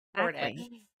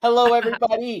Exactly. Hello,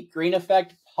 everybody. Green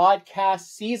Effect Podcast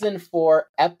Season 4,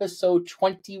 Episode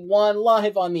 21,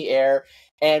 live on the air.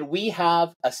 And we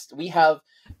have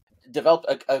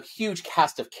developed a huge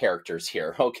cast of characters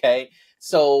here, okay?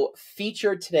 So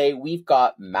featured today, we've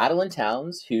got Madelyn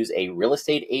Towns, who's a real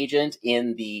estate agent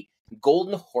in the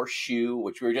Golden Horseshoe,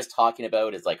 which we were just talking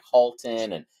about is like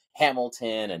Halton and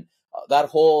Hamilton and that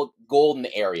whole golden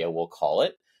area, we'll call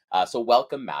it. So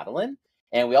welcome, Madelyn.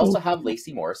 And we also have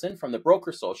Lacey Morrison from the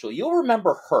Broker Social. You'll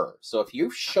remember her. So if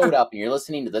you showed up and you're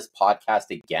listening to this podcast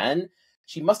again,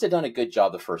 she must have done a good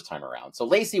job the first time around. So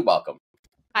Lacey, welcome.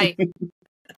 Hi.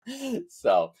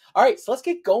 So, all right, so let's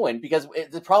get going, because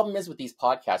the problem is with these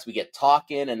podcasts, we get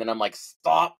talking and then I'm like,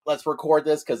 stop, let's record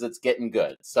this because it's getting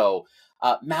good. So,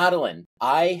 Madelyn,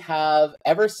 I have,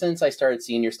 ever since I started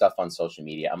seeing your stuff on social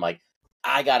media, I'm like,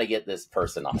 I got to get this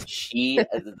person on.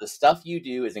 The stuff you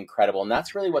do is incredible. And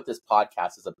that's really what this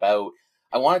podcast is about.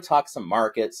 I want to talk some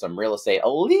markets, some real estate, a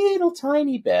little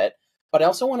tiny bit, but I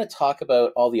also want to talk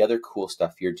about all the other cool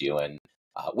stuff you're doing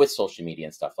with social media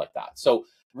and stuff like that. So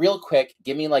real quick,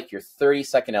 give me like your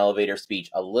 30-second elevator speech,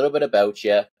 a little bit about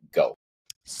you. Go.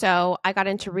 So I got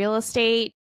into real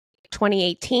estate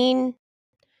 2018.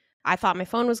 I thought my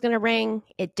phone was going to ring.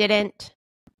 It didn't.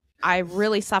 I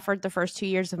really suffered the first 2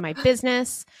 years of my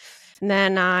business. And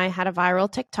then I had a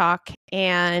viral TikTok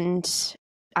and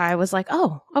I was like,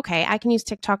 oh, okay, I can use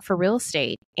TikTok for real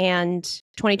estate. And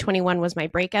 2021 was my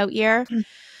breakout year.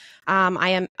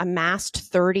 I amassed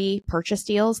 30 purchase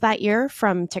deals that year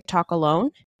from TikTok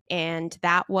alone. And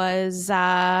that was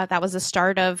the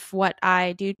start of what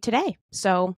I do today.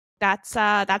 So that's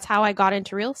how I got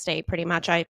into real estate pretty much.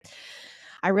 I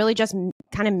really just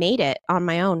kind of made it on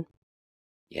my own.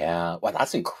 Yeah, well,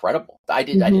 that's incredible. I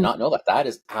did not know that. That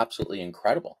is absolutely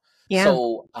incredible. Yeah.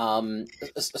 So,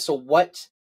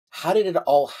 how did it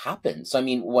all happen? So, I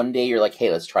mean, one day you're like, hey,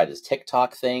 let's try this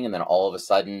TikTok thing. And then all of a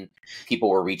sudden people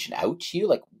were reaching out to you.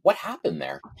 Like, what happened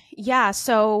there? Yeah.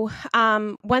 So,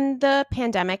 when the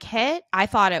pandemic hit, I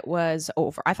thought it was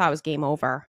over. I thought it was game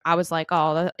over. I was like,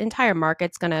 oh, the entire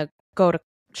market's going to go to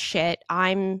shit.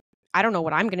 I don't know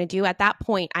what I'm going to do. At that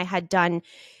point, I had done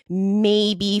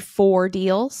maybe 4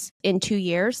 deals in 2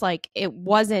 years. Like it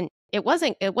wasn't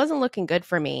looking good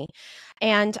for me.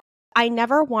 And I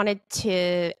never wanted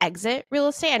to exit real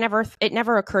estate. It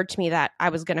never occurred to me that I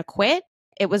was going to quit.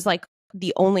 It was like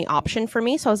the only option for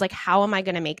me. So I was like, how am I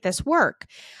going to make this work?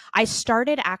 I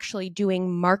started actually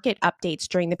doing market updates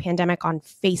during the pandemic on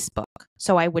Facebook.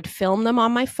 So I would film them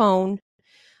on my phone,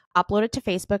 upload it to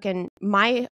Facebook, and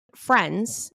my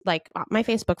friends, like my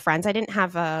Facebook friends, I didn't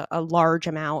have a large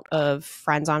amount of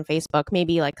friends on Facebook,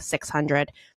 maybe like 600.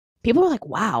 People were like,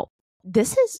 wow,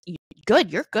 this is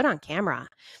good. You're good on camera.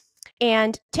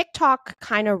 And TikTok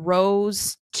kind of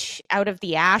rose out of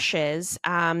the ashes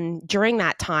during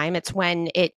that time. It's when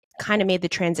it kind of made the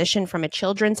transition from a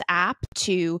children's app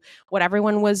to what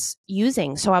everyone was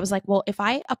using. So I was like, well, if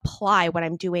I apply what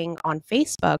I'm doing on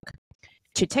Facebook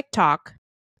to TikTok,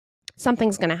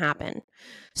 something's going to happen.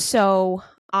 So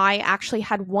I actually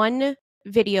had one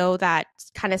video that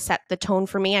kind of set the tone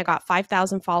for me. I got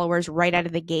 5,000 followers right out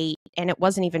of the gate, and it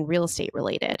wasn't even real estate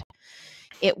related.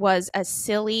 It was a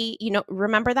silly,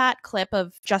 remember that clip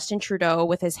of Justin Trudeau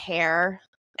with his hair?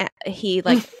 He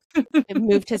like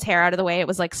moved his hair out of the way. It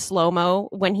was like slow-mo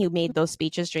when he made those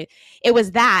speeches. It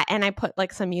was that, and I put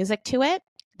like some music to it.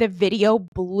 The video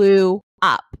blew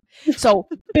up. So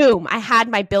boom, I had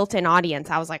my built-in audience.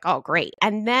 I was like, oh, great.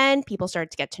 And then people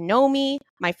started to get to know me.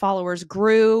 My followers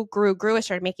grew. I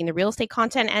started making the real estate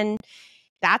content, and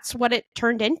that's what it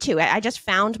turned into. I just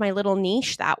found my little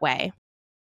niche that way.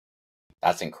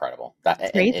 That's incredible.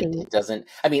 It doesn't,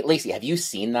 I mean, Lacey, have you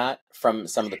seen that from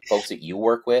some of the folks that you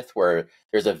work with, where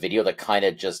there's a video that kind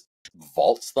of just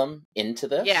vaults them into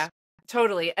this? Yeah,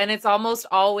 totally. And it's almost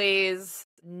always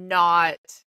not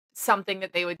something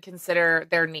that they would consider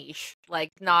their niche, like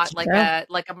not like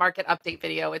a market update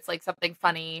video. It's like something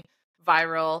funny,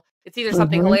 viral. It's either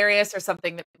something hilarious or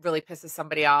something that really pisses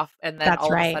somebody off, and then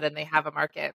of a sudden they have a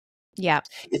market. Yeah.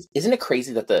 Isn't it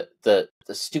crazy that the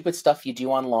stupid stuff you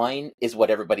do online is what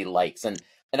everybody likes? And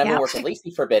I've been working with Lacey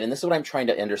for a bit, and this is what I'm trying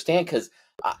to understand, because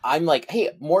I'm like,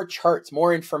 hey, more charts,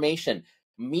 more information.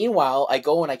 Meanwhile, I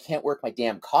go and I can't work my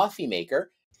damn coffee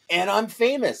maker, and I'm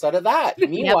famous out of that.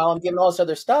 Meanwhile, I'm giving all this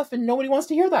other stuff, and nobody wants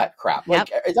to hear that crap. Like,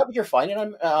 is that what you're finding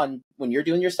on when you're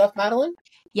doing your stuff, Madelyn?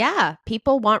 Yeah,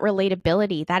 people want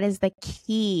relatability. That is the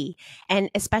key.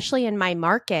 And especially in my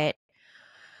market,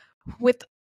 with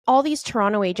all these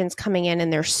Toronto agents coming in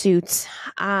their suits,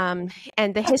 and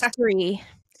the history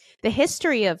the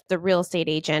history of the real estate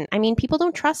agent, I mean, people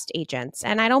don't trust agents,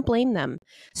 and I don't blame them.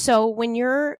 So when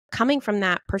you're coming from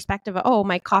that perspective of, oh,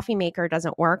 my coffee maker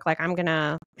doesn't work, like I'm going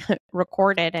to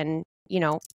record it and,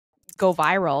 go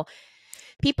viral,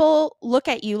 people look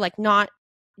at you like not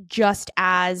just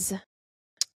as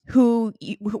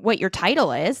what your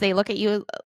title is. They look at you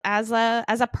as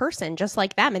a person just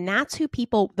like them, and that's who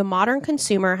the modern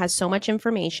consumer has so much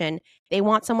information. They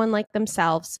want someone like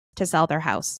themselves to sell their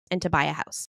house and to buy a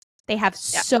house. They have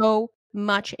so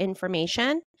much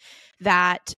information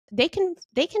that they can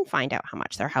find out how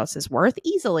much their house is worth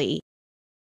easily.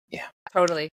 Yeah,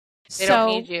 totally. They don't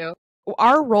need you.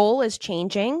 Our role is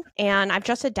changing, and I've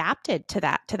just adapted to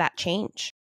that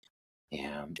change.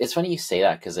 Yeah, it's funny you say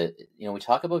that, because we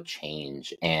talk about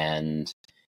change, and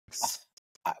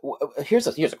here's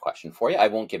a question for you. I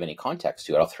won't give any context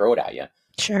to it. I'll throw it at you.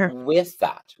 Sure. With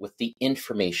the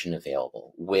information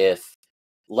available,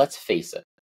 let's face it,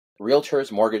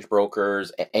 realtors, mortgage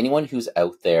brokers, anyone who's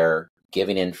out there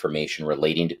giving information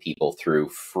relating to people through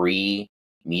free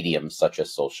mediums such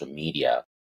as social media,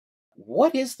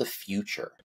 what is the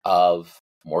future of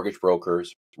mortgage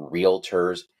brokers,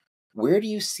 realtors? Where do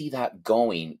you see that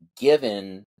going,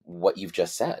 given what you've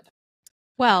just said?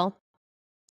 Well,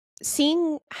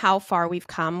 seeing how far we've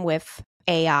come with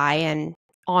AI and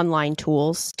online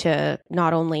tools to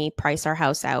not only price our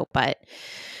house out, but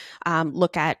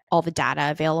look at all the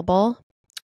data available,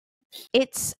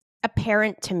 it's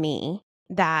apparent to me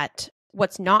that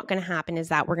what's not going to happen is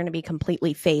that we're going to be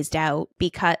completely phased out,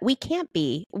 because we can't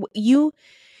be. You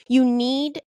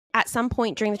need, at some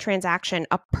point during the transaction,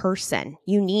 a person.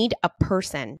 You need a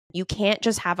person. You can't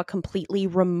just have a completely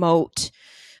remote,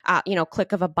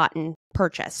 click of a button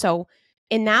purchase. So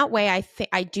in that way,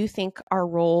 I do think our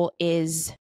role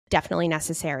is definitely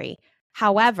necessary.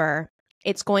 However,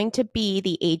 it's going to be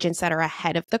the agents that are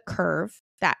ahead of the curve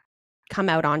that come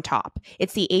out on top.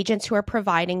 It's the agents who are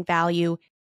providing value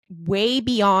way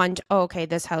beyond, okay,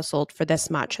 this house sold for this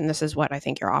much, and this is what I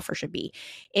think your offer should be.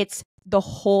 It's the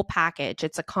whole package.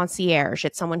 It's a concierge.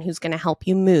 It's someone who's going to help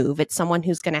you move. It's someone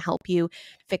who's going to help you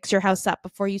fix your house up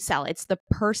before you sell. It's the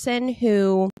person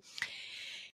who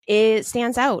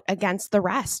stands out against the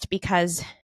rest, because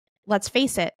let's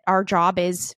face it, our job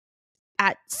is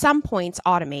at some points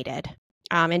automated.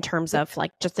 In terms of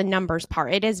like just the numbers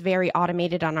part, it is very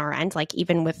automated on our end. Like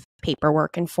even with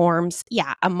paperwork and forms,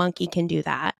 a monkey can do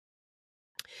that.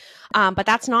 But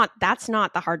that's not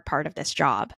the hard part of this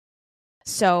job.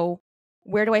 So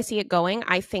where do I see it going?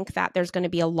 I think that there's going to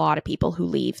be a lot of people who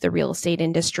leave the real estate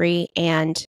industry,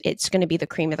 and it's going to be the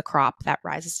cream of the crop that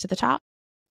rises to the top.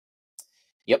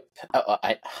 Yep.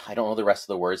 I don't know the rest of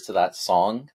the words to that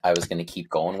song. I was going to keep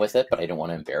going with it, but I didn't want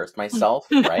to embarrass myself,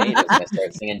 right? I was going to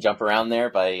start singing Jump Around there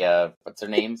by, what's their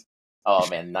names? Oh,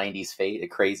 man, 90s Fate, a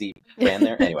crazy band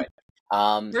there. Anyway.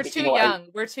 We're too young.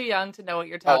 We're too young to know what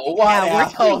you're talking about.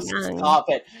 We're too young. Stop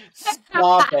it.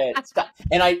 Stop it. Stop.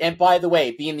 And by the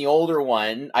way, being the older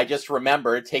one, I just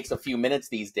remember it takes a few minutes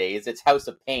these days. It's House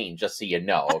of Pain, just so you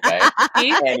know, okay?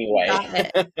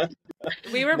 Anyway.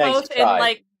 We were both in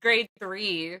like grade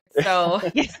 3, so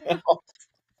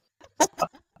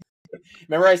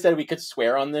remember I said we could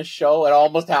swear on this show? It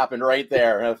almost happened right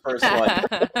there in the first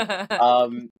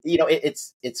one.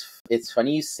 It's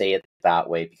funny you say it that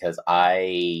way, because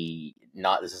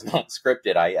this is not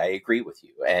scripted. I agree with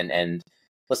you. And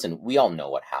listen, we all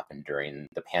know what happened during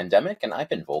the pandemic, and I've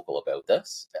been vocal about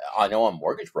this. I know on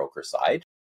mortgage broker side,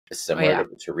 similar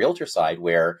to realtor side,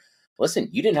 where listen,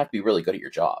 you didn't have to be really good at your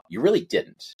job. You really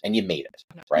didn't. And you made it,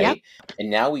 right? Yep.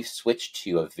 And now we've switched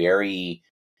to a very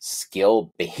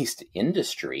skill-based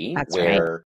industry. That's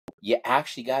where you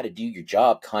actually got to do your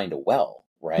job kind of well,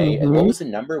 right? Mm-hmm. And what was the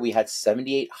number? We had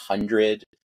 7,800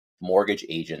 mortgage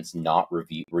agents not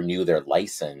renew their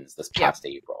license this past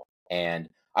April. And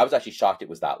I was actually shocked it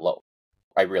was that low.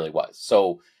 I really was.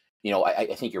 So,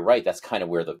 I think you're right. That's kind of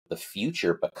where the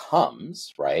future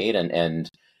becomes, right? And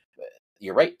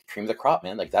you're right, cream of the crop,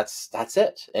 man. Like that's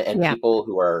it. And people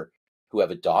who have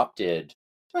adopted,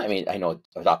 I mean, I know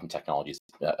adopting technology is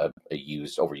a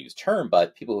overused term,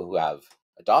 but people who have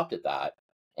adopted that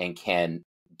and can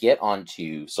get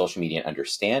onto social media and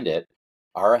understand it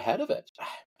are ahead of it.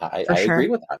 I agree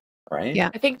with that, right? Yeah.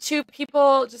 I think too,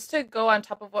 people, just to go on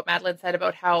top of what Madelyn said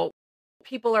about how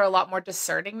people are a lot more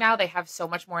discerning now. They have so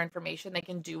much more information. They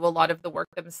can do a lot of the work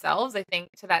themselves. I think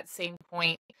to that same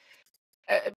point,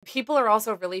 people are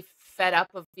also really fed up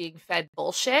of being fed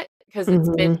bullshit, because it's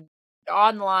been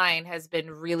online has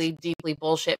been really deeply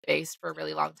bullshit based for a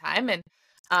really long time. And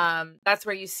that's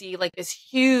where you see like this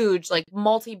huge, like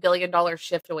multi-billion-dollar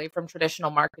shift away from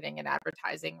traditional marketing and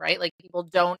advertising, right? Like people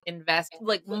don't invest,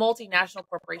 like multinational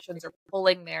corporations are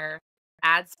pulling their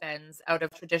ad spends out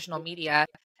of traditional media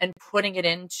and putting it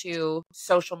into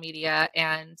social media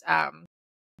and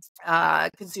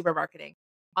consumer marketing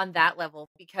on that level,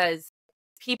 because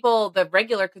people, the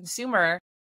regular consumer,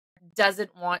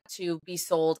 doesn't want to be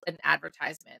sold an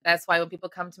advertisement. That's why when people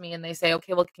come to me and they say,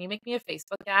 okay, well, can you make me a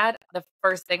Facebook ad? The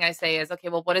first thing I say is, okay,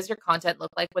 well, what does your content look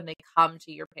like when they come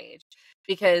to your page?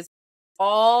 Because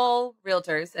all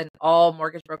realtors and all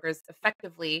mortgage brokers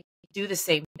effectively do the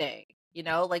same thing. You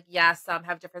know, like, yeah, some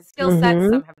have different skill sets,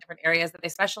 some have different areas that they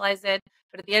specialize in.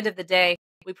 But at the end of the day,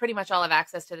 we pretty much all have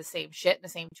access to the same shit and the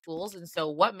same tools. And so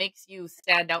what makes you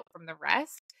stand out from the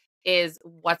rest is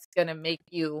what's going to make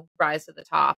you rise to the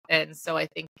top. And so I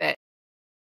think that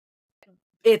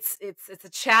it's a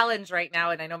challenge right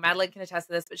now. And I know Madelyn can attest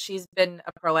to this, but she's been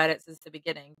a pro at it since the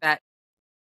beginning, that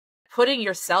putting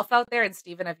yourself out there, and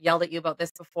Stephen, I've yelled at you about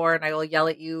this before and I will yell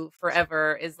at you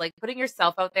forever, is like putting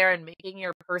yourself out there and making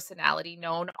your personality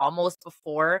known almost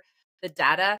before the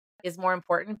data is more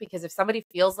important. Because if somebody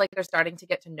feels like they're starting to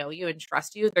get to know you and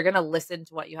trust you, they're going to listen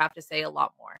to what you have to say a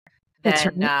lot more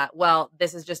than, well,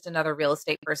 this is just another real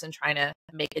estate person trying to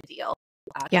make a deal.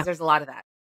 Because there's a lot of that.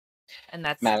 And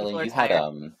that's,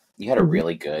 Madelyn, you had a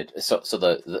really good, so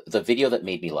the video that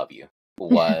made me love you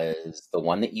was the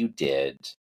one that you did,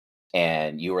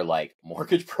 and you were like,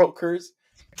 mortgage brokers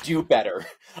do better.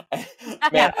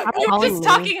 Man, we were just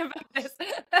talking about this.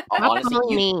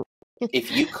 Honestly,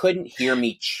 if you couldn't hear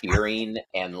me cheering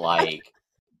and like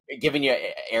giving you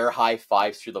air high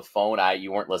fives through the phone,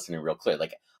 you weren't listening real clear.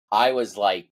 Like, I was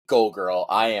like, go girl,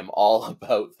 I am all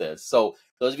about this. So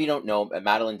those of you who don't know,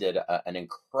 Madelyn did an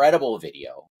incredible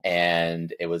video,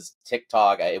 and it was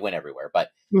TikTok. It went everywhere. But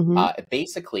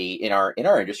basically, in our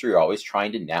industry, we're always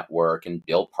trying to network and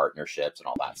build partnerships and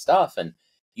all that stuff. And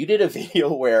you did a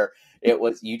video where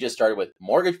you just started with,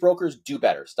 mortgage brokers do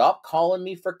better. Stop calling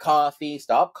me for coffee.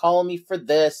 Stop calling me for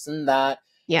this and that.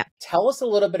 Yeah. Tell us a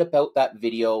little bit about that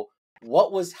video.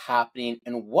 What was happening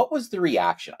and what was the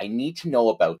reaction? I need to know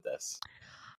about this.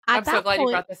 I'm so glad you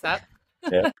brought this up.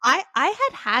 Yeah. I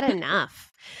had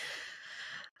enough.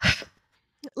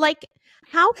 Like,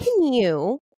 how can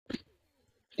you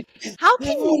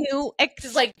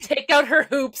just like take out her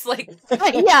hoops? Like,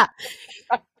 yeah.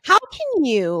 How can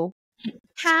you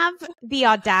have the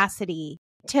audacity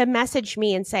to message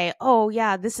me and say, oh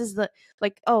yeah, this is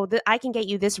I can get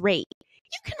you this rate.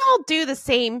 You can all do the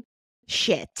same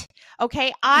shit.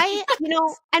 Okay.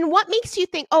 And what makes you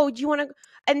think, oh, do you want to,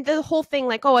 and the whole thing,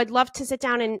 like, oh, I'd love to sit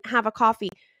down and have a coffee.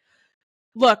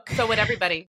 Look. So would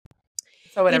everybody.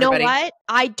 You know what?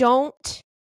 I don't,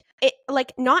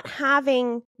 not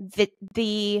having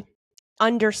the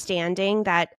understanding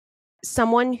that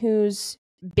someone who's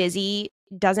busy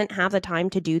doesn't have the time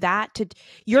to do that. To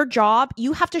your job,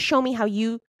 you have to show me how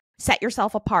you set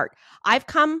yourself apart. I've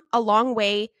come a long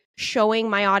way showing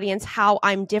my audience how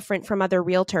I'm different from other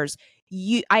realtors.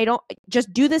 I don't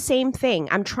just do the same thing.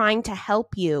 I'm trying to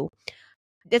help you.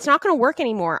 It's not going to work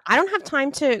anymore. I don't have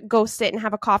time to go sit and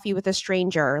have a coffee with a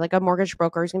stranger, like a mortgage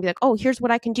broker is going to be like, oh, here's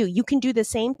what I can do. You can do the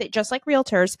same thing. Just like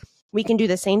realtors, we can do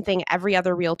the same thing every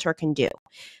other realtor can do.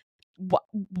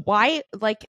 Why?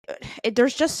 Like,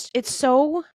 it's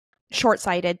so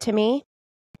short-sighted to me.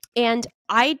 And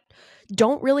I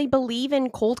don't really believe in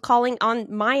cold calling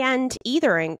on my end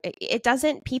either. And it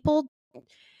doesn't,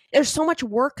 there's so much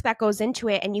work that goes into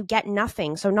it and you get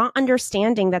nothing. So not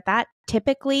understanding that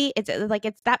typically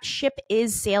that ship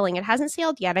is sailing. It hasn't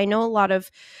sailed yet. I know a lot of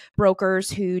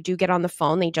brokers who do get on the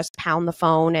phone, they just pound the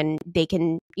phone and they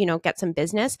can, get some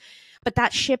business, but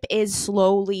that ship is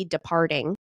slowly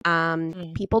departing.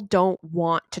 People don't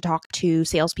want to talk to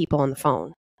salespeople on the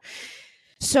phone.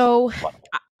 So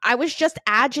I was just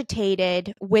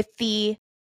agitated with the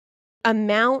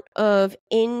amount of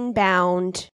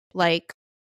inbound,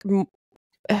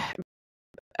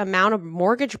 amount of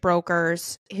mortgage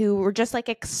brokers who were just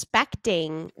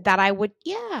expecting that I would,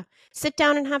 sit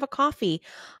down and have a coffee.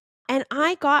 And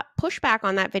I got pushback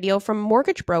on that video from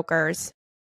mortgage brokers,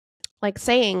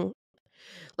 saying,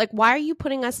 why are you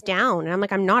putting us down? And I'm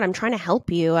like, I'm not. I'm trying to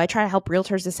help you. I try to help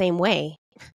realtors the same way.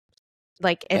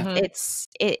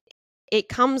 It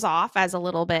comes off as a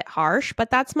little bit harsh, but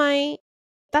that's my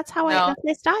style.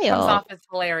 Comes off as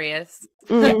hilarious.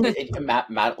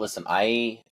 Matt, listen,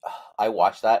 I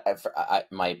watched that.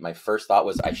 My first thought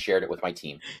was I shared it with my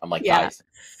team. I'm like, guys,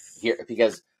 here,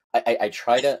 because I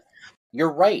try to,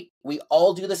 you're right. We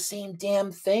all do the same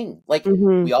damn thing. Like,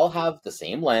 Mm-hmm. we all have the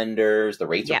same lenders. The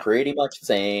rates are Yep. pretty much the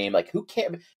same. Like, who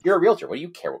cares? You're a realtor. What do you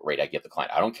care what rate I give the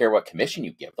client? I don't care what commission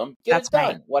you give them. Get That's it done.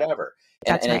 right. Whatever.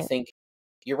 That's And I right. think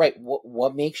you're right.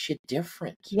 What makes you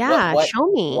different? Yeah, show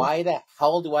me. Why the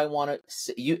hell do I want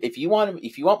to? If you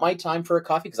want my time for a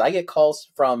coffee, because I get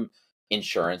calls from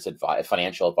insurance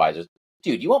financial advisors.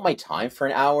 Dude, you want my time for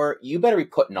an hour? You better be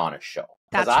putting on a show,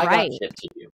 because That's I got right. shit to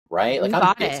do. Right? Like, You I'm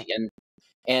got busy, it.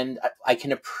 and I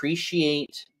can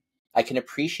appreciate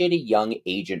a young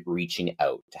agent reaching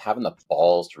out, to having the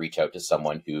balls to reach out to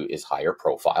someone who is higher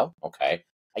profile. Okay,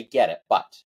 I get it,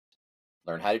 but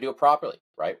learn how to do it properly,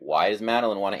 right? Why does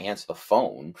Madelyn want to answer the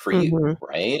phone for you, Mm-hmm.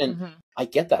 right? And I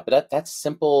get that, but that's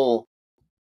simple.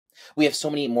 We have so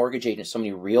many mortgage agents, so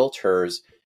many realtors.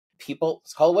 People,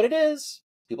 let's call it what it is.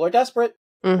 People are desperate.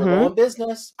 We're low Mm-hmm. on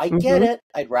business. I get Mm-hmm. it.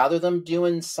 I'd rather them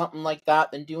doing something like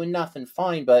that than doing nothing.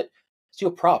 Fine, but let's do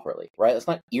it properly, right? Let's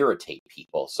not irritate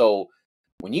people. So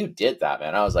when you did that,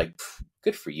 man, I was like,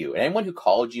 good for you. And anyone who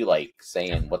called you like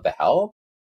saying, what the hell?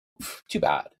 Too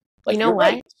bad. Like, You know you're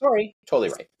what? right. Sorry. Totally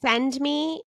right.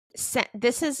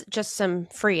 This is just some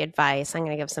free advice. I'm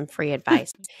going to give some free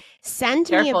advice. Send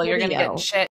me a Careful, video. you're gonna get in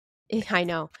shit. I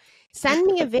know. Send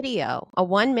me a video, a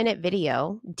 1-minute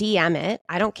video, DM it.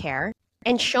 I don't care.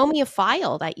 And show me a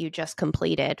file that you just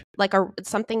completed, like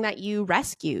something that you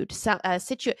rescued.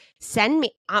 Send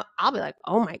me. I'll be like,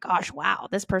 oh my gosh, wow,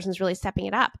 this person's really stepping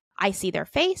it up. I see their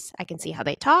face. I can see how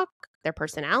they talk, their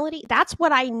personality. That's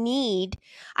what I need.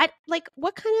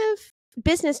 What kind of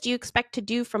business do you expect to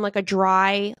do from like a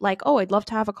dry, like, oh, I'd love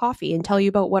to have a coffee and tell you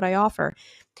about what I offer?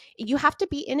 You have to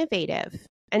be innovative.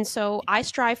 And so I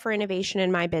strive for innovation in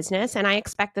my business, and I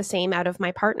expect the same out of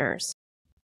my partners.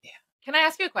 Can I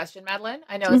ask you a question, Madelyn?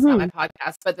 I know it's not my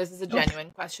podcast, but this is a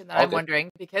genuine question that I'm wondering,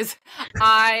 because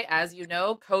I, as you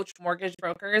know, coach mortgage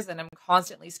brokers, and I'm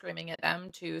constantly screaming at them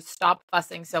to stop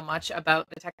fussing so much about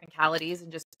the technicalities and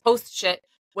just post shit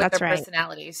with That's their right.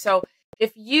 personality. So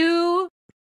if you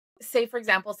say, for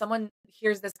example, someone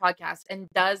hears this podcast and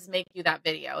does make you that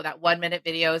video, that 1-minute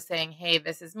video saying, hey,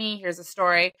 this is me, here's a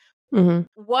story.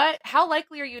 How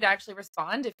likely are you to actually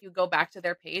respond if you go back to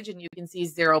their page and you can see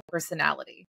zero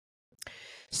personality?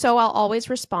 So I'll always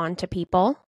respond to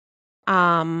people.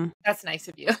 That's nice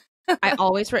of you. I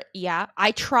always,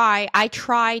 I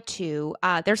try to,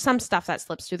 there's some stuff that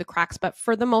slips through the cracks, but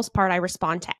for the most part, I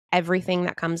respond to everything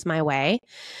that comes my way.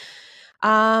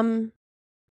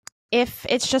 If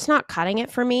it's just not cutting it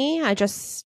for me,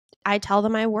 I tell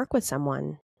them I work with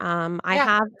someone.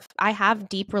 I have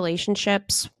deep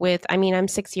relationships with, I'm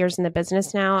 6 years in the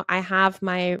business now. I have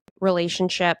my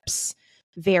relationships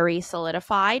very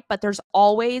solidified, but there's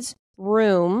always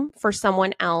room for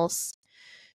someone else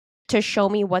to show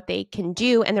me what they can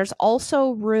do. And there's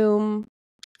also room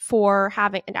for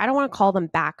having, and I don't want to call them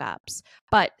backups,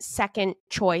 but second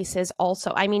choice is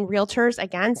also, realtors,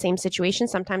 again, same situation.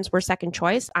 Sometimes we're second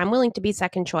choice. I'm willing to be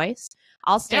second choice.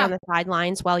 I'll stay on the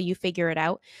sidelines while you figure it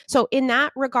out. So in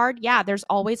that regard, there's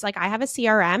always, like, I have a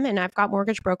CRM and I've got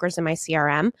mortgage brokers in my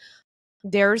CRM.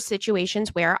 There's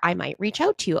situations where I might reach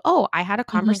out to you. Oh, I had a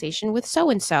conversation with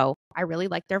so-and-so. I really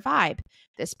like their vibe.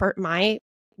 My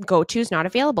go-to is not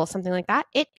available, something like that.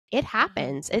 It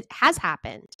happens. It has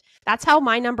happened. That's how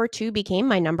my number 2 became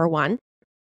my number 1.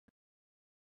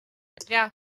 Yeah.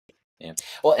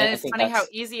 Well, and it's funny how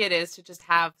easy it is to just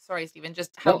have, sorry, Stephen,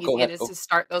 just how easy it is to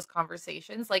start those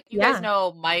conversations. Like, you guys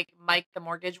know Mike, the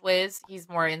mortgage whiz. He's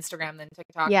more Instagram than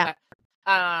TikTok. Yeah.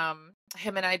 But,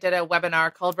 him and I did a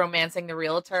webinar called Romancing the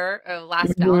Realtor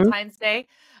last Valentine's Day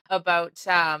about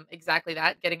exactly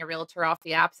that, getting a realtor off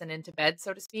the apps and into bed,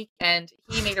 so to speak. And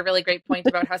he made a really great point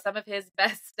about how some of his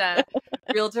best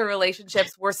realtor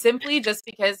relationships were simply just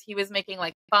because he was making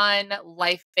like fun,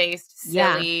 life-based,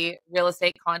 silly real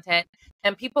estate content.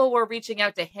 And people were reaching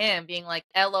out to him being like,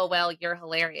 LOL, you're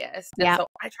hilarious. And so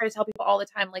I try to tell people all the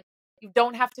time, like, you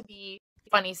don't have to be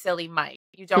funny, silly Mike.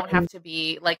 You don't have to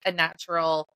be like a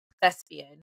natural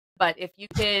thespian. But if you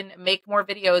can make more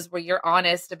videos where you're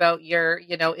honest about your,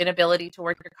 inability to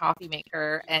work your coffee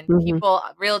maker, and people,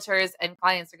 realtors and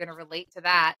clients are going to relate to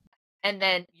that. And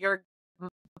then your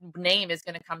name is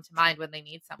going to come to mind when they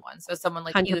need someone. So someone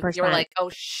like 100%. you're like, oh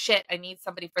shit, I need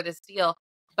somebody for this deal.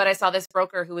 But I saw this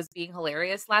broker who was being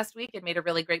hilarious last week and made a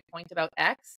really great point about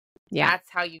X. Yeah. That's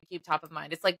how you keep top of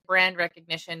mind. It's like brand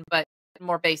recognition, but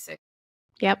more basic.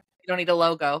 Yep. You don't need a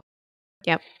logo.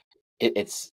 Yep.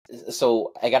 It's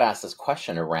so I got to ask this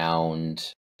question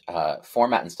around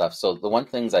format and stuff. So the one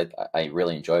things I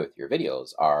really enjoy with your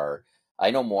videos are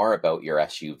I know more about your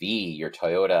SUV, your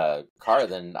Toyota car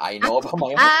than I know about my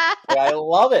own. I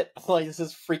love it. I'm like, this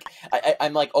is freak.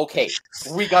 I'm like, okay,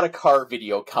 we got a car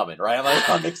video coming, right?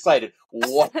 I'm excited.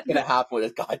 What's gonna happen with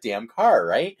this goddamn car,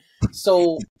 right?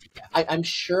 So I'm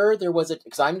sure there was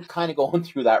because I'm kind of going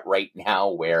through that right now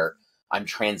where I'm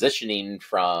transitioning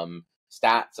from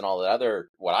stats and all that other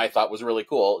what I thought was really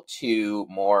cool to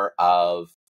more of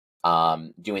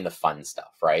doing the fun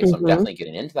stuff, right? So I'm definitely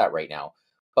getting into that right now.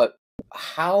 But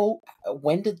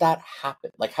when did that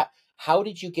happen? Like how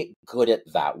did you get good at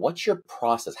that? What's your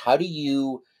process? How do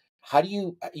you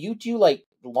do like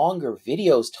longer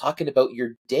videos talking about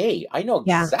your day? I know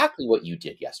exactly what you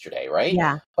did yesterday, right?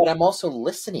 Yeah. But I'm also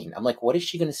listening. I'm like, what is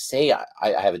she going to say?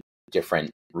 I have a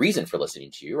different reason for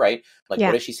listening to you, right? Like,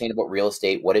 what is she saying about real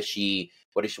estate? What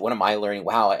am I learning?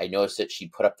 Wow, I noticed that she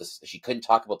put up she couldn't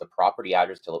talk about the property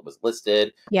address till it was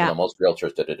listed. Yeah. You know, most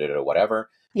realtors, whatever.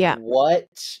 Yeah.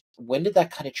 When did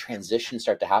that kind of transition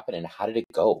start to happen and how did it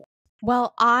go?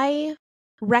 Well, I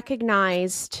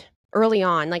recognized early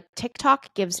on, like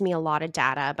TikTok gives me a lot of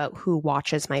data about who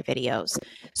watches my videos.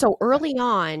 So early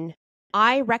on,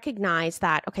 I recognized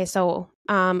that, okay, so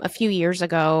a few years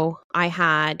ago, I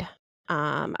had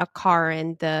a car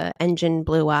and the engine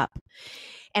blew up.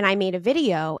 And I made a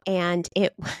video and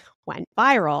it went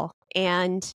viral.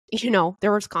 And, you know,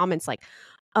 there was comments like,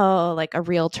 oh, like a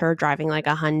realtor driving like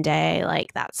a Hyundai,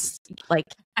 like that's like,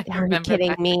 are you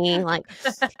kidding me? Like,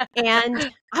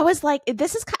 and I was like,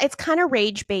 it's kind of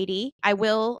rage baity. I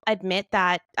will admit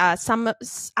that I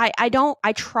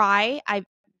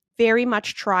very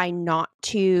much try not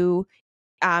to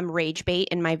rage bait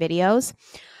in my videos,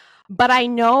 but I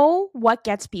know what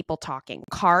gets people talking.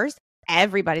 Cars,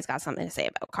 everybody's got something to say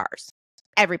about cars.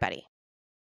 Everybody.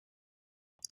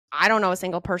 I don't know a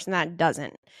single person that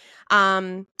doesn't.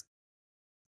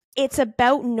 It's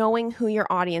about knowing who your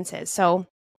audience is. So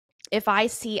if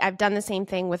I've done the same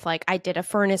thing with like, I did a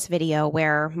furnace video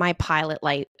where my pilot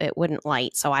light, it wouldn't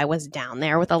light. So I was down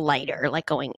there with a lighter, like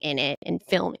going in it and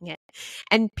filming it.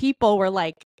 And people were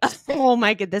like, oh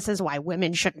my God, this is why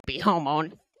women shouldn't be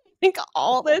homeowned. Think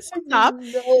all this stuff.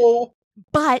 No.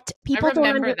 But people I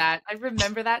remember that. I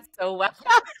remember that so well.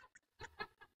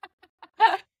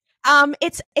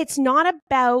 It's not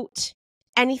about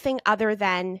anything other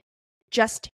than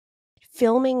just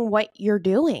filming what you're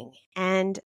doing.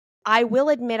 And I will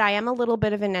admit I am a little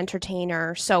bit of an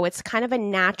entertainer, so it's kind of a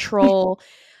natural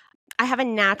I have a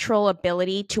natural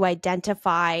ability to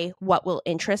identify what will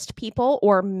interest people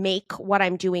or make what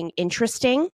I'm doing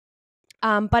interesting.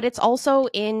 But it's also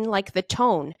in like the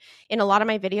tone. In a lot of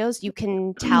my videos, you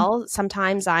can tell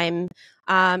sometimes I'm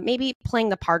maybe playing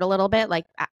the part a little bit, like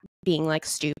being like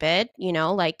stupid, you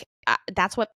know, like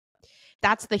that's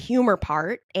the humor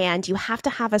part. And you have to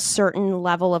have a certain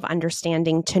level of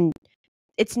understanding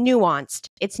it's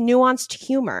nuanced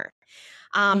humor.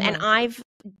 And I've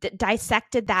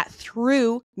dissected that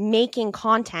through making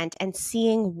content and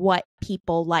seeing what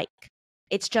people like.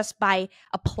 It's just by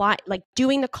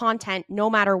doing the content no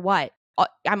matter what.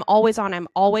 I'm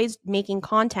always making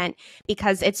content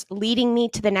because it's leading me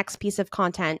to the next piece of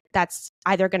content that's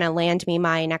either going to land me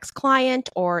my next client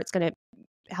or it's going to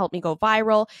help me go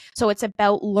viral. So it's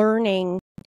about learning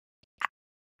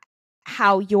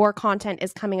how your content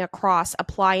is coming across,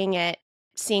 applying it,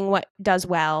 seeing what does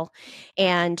well,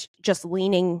 and just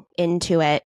leaning into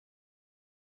it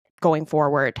going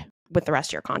forward with the rest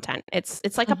of your content.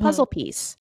 It's like a puzzle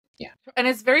piece. Yeah. And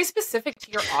it's very specific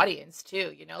to your audience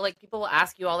too. You know, like people will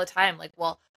ask you all the time, like,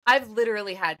 well, I've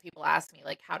literally had people ask me,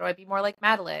 like, how do I be more like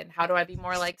Madelyn? How do I be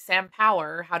more like Sam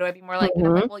Power? How do I be more like, and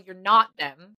I'm like, well, you're not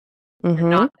them. You're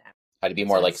not them. How to be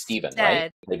more like Steven,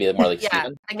 right? Maybe more like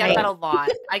Steven. I get that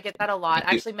a lot.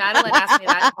 Actually, Madelyn asked me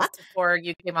that just before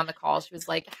you came on the call. She was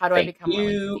like, how do I become more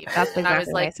like Steven? That's exactly and I was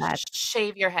like, what I said.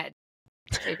 Shave your head.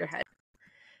 Shave your head.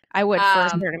 I would for a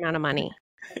certain amount of money.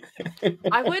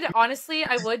 I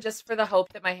would just for the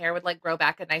hope that my hair would like grow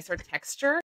back a nicer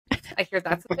texture. I hear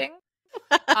that's a thing.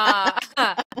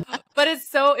 But it's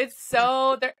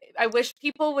so I wish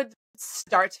people would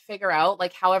start to figure out,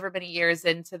 like, however many years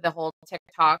into the whole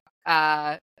TikTok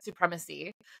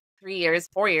supremacy, 3 years,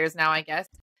 4 years now, I guess,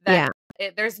 that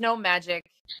there's no magic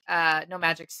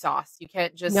sauce. You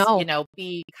can't just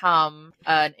become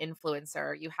an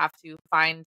influencer. You have to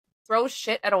throw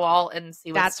shit at a wall and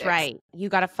see what That's sticks. right. You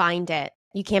got to find it.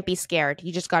 You can't be scared.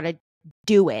 You just got to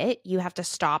do it. You have to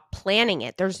stop planning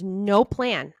it. There's no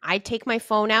plan. I take my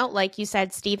phone out, like you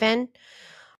said, Stephen.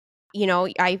 You know,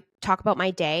 I talk about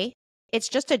my day. It's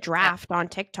just a draft on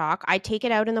TikTok. I take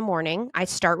it out in the morning. I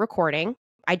start recording.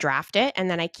 I draft it, and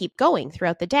then I keep going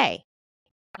throughout the day.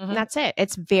 And that's it.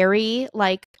 It's very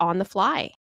like on the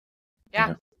fly.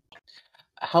 Yeah.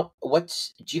 Do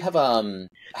you have how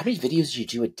many videos do you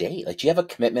do a day? Like, do you have a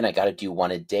commitment? I got to do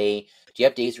one a day. Do you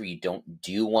have days where you don't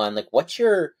do one? Like, what's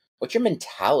your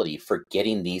mentality for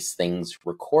getting these things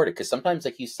recorded? Because sometimes,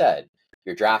 like you said,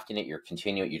 you're drafting it, you're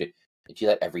continuing, you do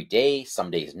that every day.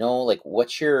 Some days no. Like,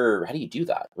 how do you do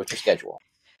that? What's your schedule?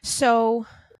 So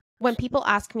when people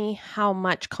ask me how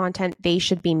much content they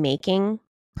should be making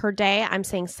per day, I'm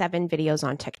saying 7 videos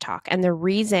on TikTok. And the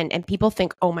reason, and people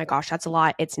think, oh my gosh, that's a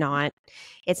lot. It's not.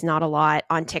 It's not a lot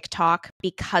on TikTok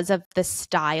because of the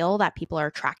style that people are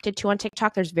attracted to on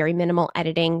TikTok. There's very minimal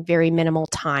editing, very minimal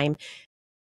time.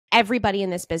 Everybody in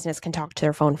this business can talk to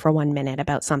their phone for 1 minute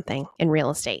about something in real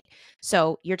estate.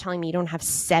 So you're telling me you don't have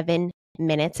 7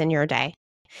 minutes in your day?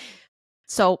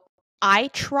 So I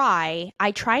try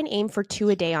and aim for 2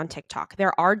 a day on TikTok.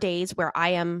 There are days where I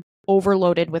am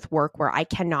overloaded with work where I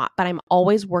cannot, but I'm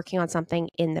always working on something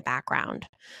in the background.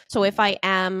 So if I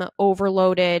am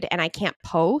overloaded and I can't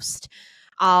post,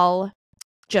 I'll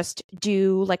just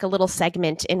do like a little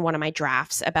segment in one of my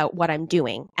drafts about what I'm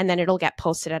doing, and then it'll get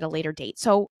posted at a later date.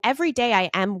 So every day I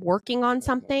am working on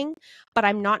something, but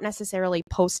I'm not necessarily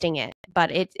posting it,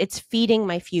 but it's feeding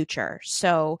my future.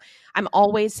 So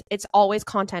it's always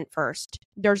content first.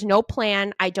 There's no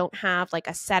plan. I don't have like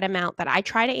a set amount that I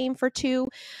try to aim for 2.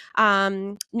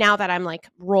 Now that I'm like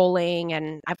rolling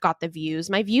and I've got the views,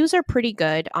 my views are pretty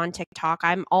good on TikTok.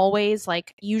 I'm always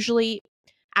like, usually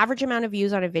average amount of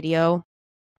views on a video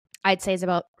I'd say is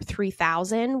about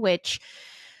 3,000, which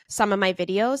some of my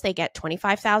videos, they get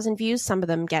 25,000 views. Some of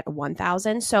them get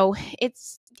 1,000. So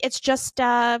it's just,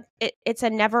 it's a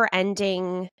never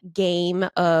ending game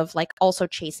of like also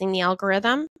chasing the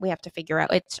algorithm. We have to figure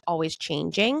out, it's always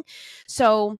changing.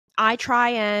 So I try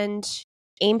and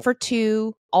aim for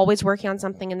 2, always working on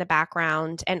something in the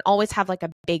background, and always have like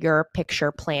a bigger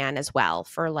picture plan as well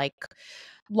for like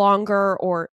longer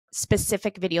or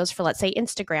specific videos for, let's say,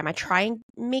 Instagram. I try and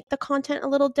make the content a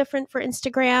little different for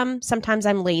Instagram. Sometimes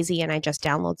I'm lazy and I just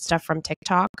download stuff from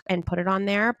TikTok and put it on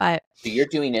there. But So you're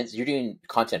doing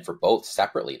content for both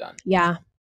separately then? Yeah.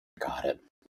 Got it.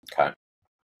 Okay.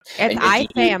 I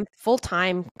say I'm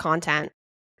full-time content.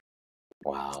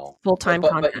 Wow. Full-time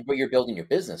content. But you're building your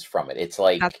business from it. It's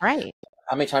like, that's right.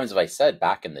 How many times have I said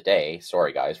back in the day?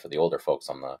 Sorry, guys, for the older folks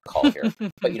on the call here.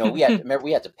 But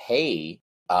we had to pay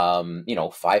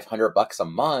 $500 a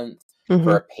month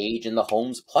for a page in the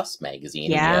Homes Plus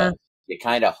magazine. Yeah. And you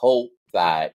kind of hope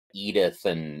that Edith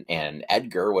and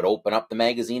Edgar would open up the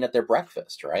magazine at their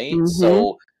breakfast, right?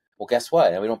 So, well, guess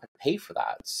what? We don't pay for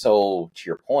that. So, to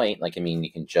your point,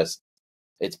 you can just,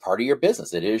 it's part of your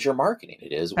business. It is your marketing.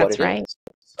 It is what it is.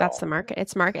 So. That's the market.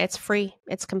 It's free.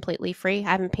 It's completely free.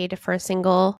 I haven't paid for a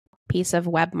single piece of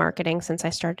web marketing since I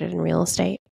started in real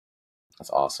estate.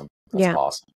 That's awesome. That's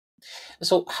awesome.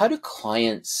 So how do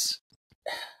clients,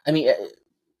 I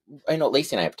know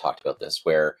Lacey and I have talked about this,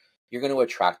 where you're going to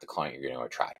attract the client you're going to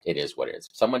attract. It is what it is.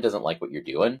 If someone doesn't like what you're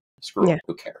doing, screw it.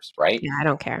 Who cares, right? Yeah, I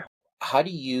don't care. How do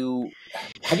your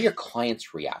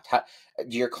clients react?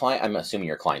 I'm assuming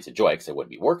your clients enjoy it because they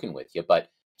wouldn't be working with you, but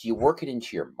do you work it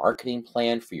into your marketing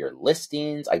plan for your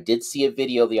listings? I did see a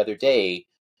video the other day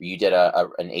where you did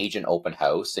an agent open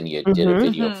house and you did a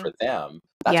video for them.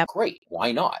 That's great.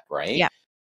 Why not, right? Yeah.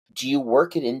 Do you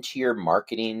work it into your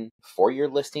marketing for your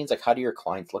listings? Like, how do your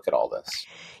clients look at all this?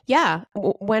 Yeah.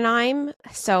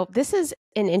 So this is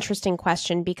an interesting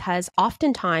question, because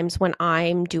oftentimes when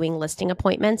I'm doing listing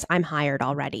appointments, I'm hired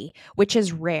already, which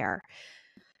is rare.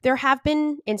 There have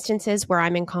been instances where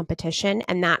I'm in competition,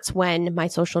 and that's when my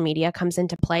social media comes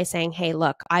into play, saying, hey,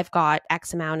 look, I've got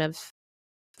X amount of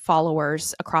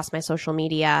followers across my social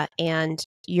media, and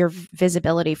your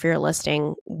visibility for your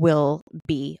listing will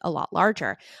be a lot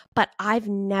larger. But I've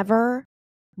never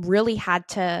really had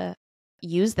to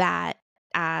use that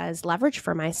as leverage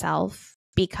for myself,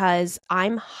 because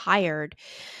I'm hired.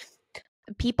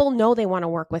 People know they want to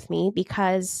work with me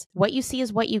because what you see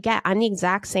is what you get. I'm the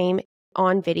exact same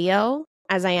on video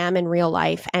as I am in real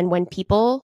life. And when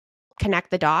people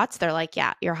connect the dots, they're like,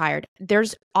 yeah, you're hired.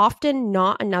 There's often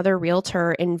not another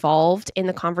realtor involved in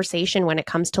the conversation when it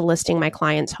comes to listing my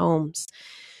clients' homes.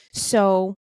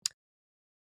 So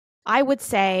I would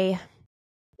say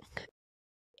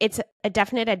it's a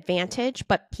definite advantage,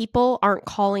 but people aren't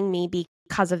calling me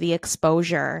because of the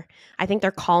exposure. I think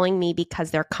they're calling me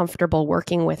because they're comfortable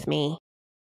working with me.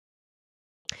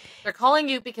 They're calling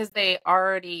you because they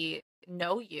already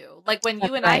know you. Like when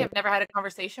you and I have never had a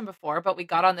conversation before, but we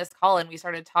got on this call and we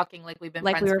started talking like we've been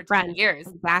friends for 10 years.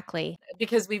 Exactly.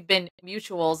 Because we've been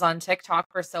mutuals on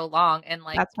TikTok for so long. And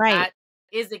like that's right.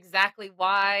 is exactly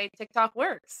why TikTok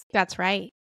works. That's right.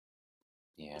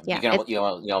 Yeah, Yeah, you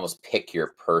almost pick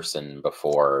your person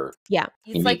before. Yeah,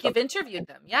 It's like you've interviewed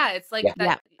them. Yeah, it's like Yeah.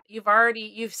 that. You've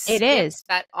It skipped is.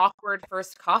 that awkward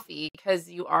first coffee because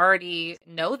you already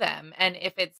know them. And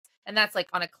that's like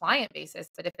on a client basis,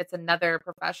 but if it's another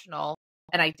professional,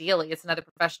 and ideally it's another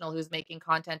professional who's making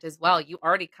content as well, you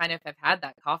already kind of have had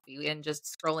that coffee and just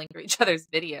scrolling through each other's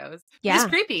videos. Which is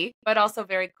creepy, but also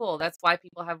very cool. That's why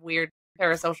people have weird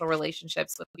parasocial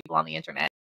relationships with people on the internet.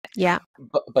 Yeah.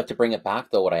 But to bring it back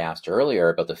though, what I asked earlier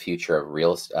about the future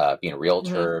of being a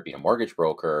realtor, being a mortgage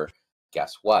broker,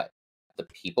 guess what? The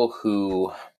people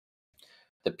who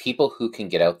can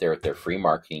get out there with their free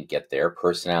marketing, get their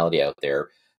personality out there.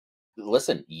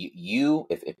 Listen,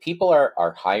 if people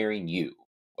are hiring you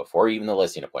before even the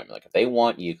listing appointment, like if they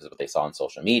want you because of what they saw on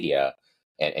social media,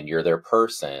 and you're their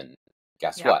person,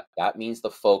 guess what? That means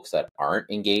the folks that aren't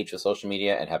engaged with social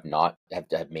media and have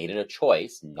made it a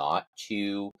choice not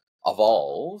to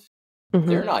evolve,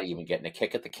 they're not even getting a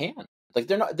kick at the can. Like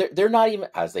they're not even,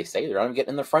 as they say, they're not even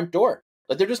getting in the front door.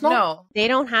 Like they're just not. No, They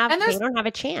don't have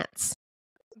a chance.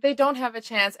 They don't have a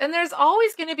chance. And there's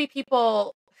always going to be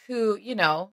people who,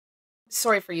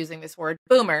 sorry for using this word,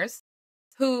 boomers,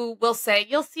 who will say,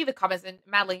 you'll see the comments, and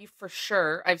Madeline, you for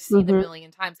sure, I've seen a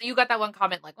million times. You got that one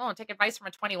comment like, oh, take advice from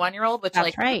a 21-year-old, which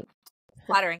That's right.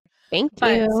 Flattering. Thank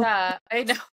you. But I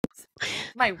know,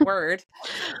 my word.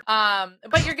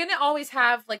 But you're gonna always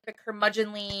have like the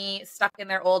curmudgeonly, stuck in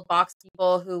their old box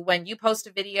people who, when you post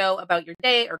a video about your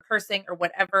day or cursing or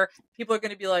whatever, people are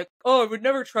gonna be like, "Oh, I would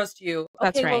never trust you."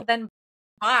 That's Okay, right. well then,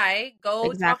 bye.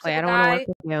 Go Exactly. talk to I the don't want to guy, work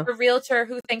with you. the realtor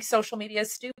who thinks social media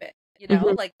is stupid.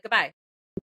 Like goodbye.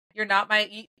 You're not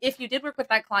if you did work with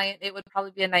that client, it would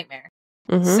probably be a nightmare.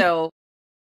 So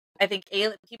I think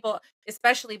people,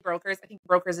 especially brokers, I think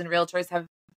brokers and realtors have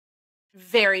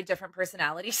very different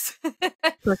personalities.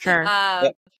 For sure.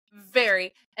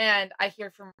 Very. And I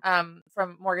hear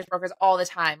from mortgage brokers all the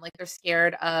time, like they're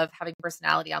scared of having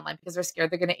personality online because they're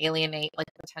scared they're going to alienate like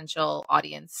potential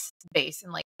audience base.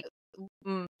 And like,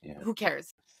 who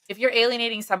cares? If you're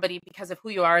alienating somebody because of who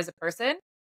you are as a person,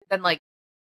 then like,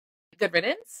 good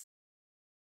riddance.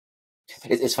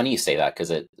 It's funny you say that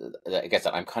because I guess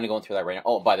I'm kind of going through that right now.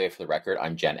 Oh, by the way, for the record,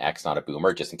 I'm Gen X, not a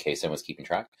boomer, just in case anyone's keeping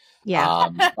track. Yeah.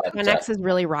 Gen X is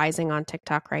really rising on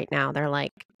TikTok right now. They're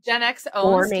like Gen X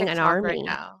owns forming TikTok an army right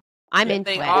now. I'm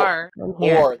into They it. are.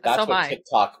 Or that's So what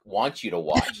TikTok wants you to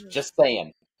watch. Just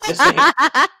saying.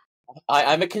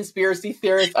 I'm a conspiracy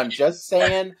theorist. I'm just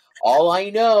saying. All I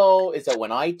know is that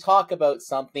when I talk about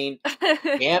something,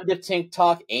 damned if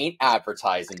TikTok ain't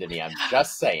advertising to me. I'm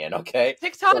just saying, okay?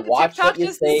 So watch what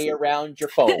you say around your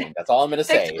phone. That's all I'm going to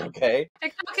say, okay?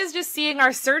 TikTok is just seeing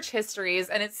our search histories,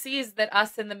 and it sees that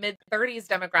us in the mid-30s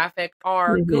demographic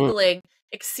are Googling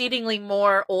exceedingly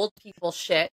more old people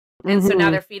shit. And so now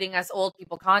they're feeding us old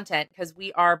people content because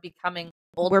we are becoming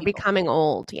old. We're becoming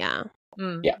old, yeah.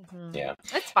 Yeah.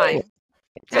 That's fine.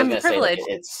 I'm privileged.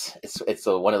 It's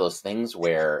one of those things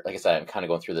where, like I said, I'm kind of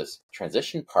going through this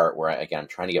transition part where, again, I'm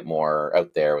trying to get more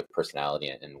out there with personality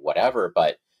and whatever,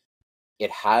 but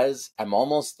I'm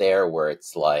almost there where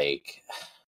it's like,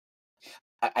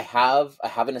 I have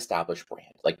an established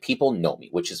brand. Like, people know me,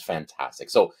 which is fantastic.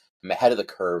 So I'm ahead of the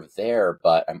curve there,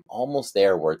 but I'm almost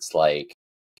there where it's like,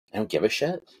 I don't give a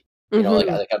shit.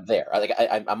 Like I'm there.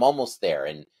 I'm almost there,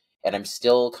 and I'm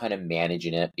still kind of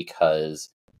managing it because,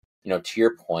 to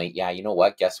your point, yeah, you know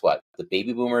what? Guess what? The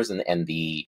baby boomers and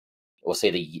we'll say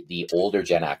the older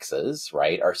Gen X's,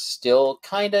 right, are still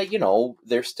kind of,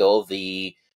 they're still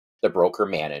the broker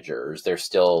managers. They're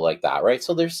still like that, right?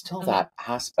 So there's still that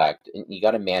aspect, and you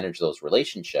got to manage those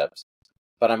relationships.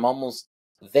 But I'm almost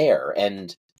there,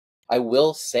 and I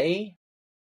will say,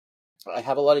 I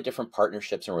have a lot of different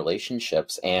partnerships and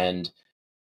relationships, and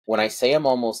when I say I'm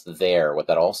almost there, what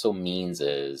that also means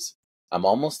is I'm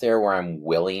almost there where I'm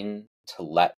willing to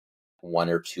let one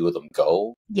or two of them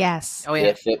go. Yes. Oh, yeah.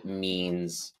 If it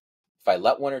means, if I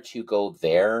let one or two go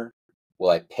there, will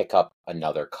I pick up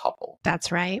another couple?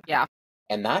 That's right. Yeah.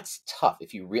 And that's tough.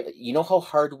 If you really, how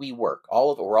hard we work.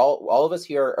 All of us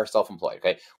here are self-employed.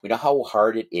 Okay. We know how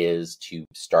hard it is to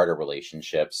start a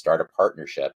relationship, start a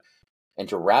partnership, and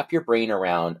to wrap your brain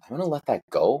around, I'm going to let that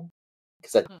go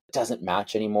because that doesn't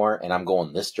match anymore, and I'm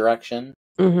going this direction.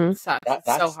 Sucks.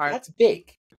 It's so hard. That's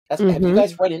big. Have you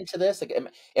guys run into this? Like,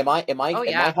 am I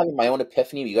having my own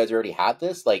epiphany? You guys already had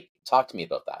this? Like, talk to me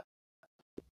about that.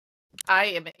 I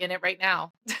am in it right now.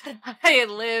 I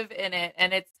live in it,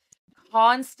 and it's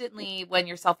constantly, when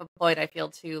you're self-employed, I feel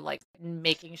too, like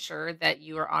making sure that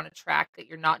you are on a track that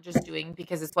you're not just doing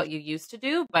because it's what you used to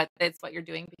do, but it's what you're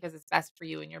doing because it's best for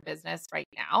you and your business right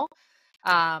now.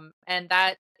 And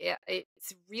that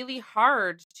it's really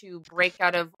hard to break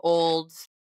out of old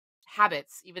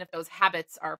habits, even if those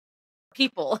habits are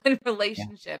people and Yeah.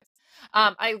 relationships.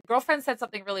 My girlfriend said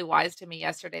something really wise to me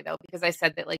yesterday, though, because I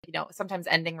said that, like, sometimes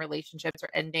ending relationships or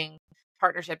ending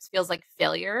partnerships feels like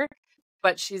failure,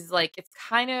 but she's like, it's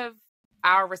kind of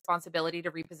our responsibility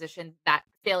to reposition that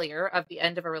failure of the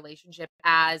end of a relationship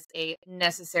as a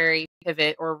necessary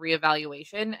pivot or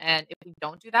reevaluation. And if we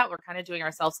don't do that, we're kind of doing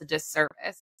ourselves a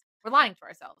disservice. We're lying to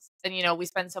ourselves. And, we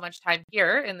spend so much time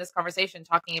here in this conversation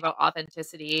talking about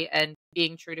authenticity and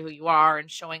being true to who you are and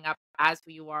showing up as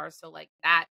who you are. So, like,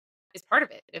 that is part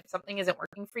of it. If something isn't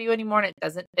working for you anymore and it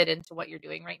doesn't fit into what you're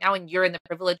doing right now, and you're in the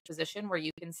privileged position where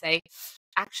you can say,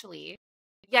 actually,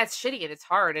 yeah, it's shitty and it's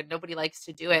hard and nobody likes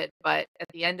to do it. But at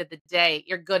the end of the day,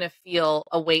 you're going to feel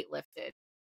a weight lifted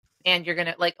and you're going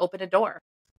to, like, open a door.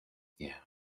 Yeah.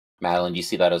 Madelyn, do you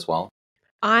see that as well?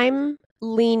 I'm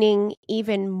leaning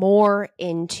even more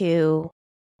into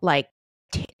like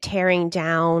tearing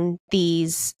down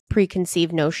these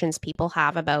preconceived notions people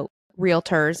have about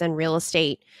realtors and real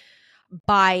estate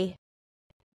by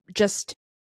just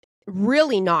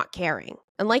really not caring.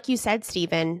 And like you said,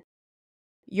 Stephen,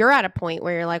 you're at a point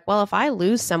where you're like, well, if I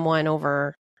lose someone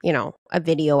over, a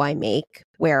video I make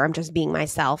where I'm just being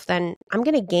myself, then I'm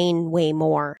going to gain way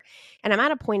more. And I'm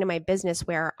at a point in my business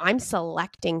where I'm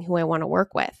selecting who I want to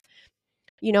work with.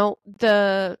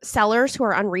 The sellers who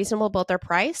are unreasonable about their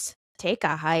price, take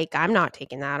a hike. I'm not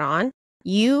taking that on.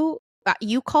 You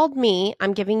called me.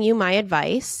 I'm giving you my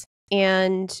advice.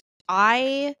 And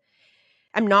I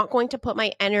am not going to put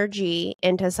my energy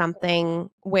into something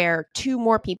where two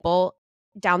more people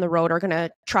down the road are going to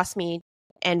trust me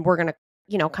and we're going to,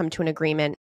 come to an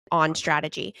agreement on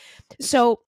strategy.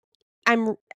 So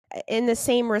I'm in the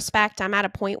same respect, I'm at a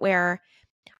point where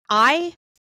I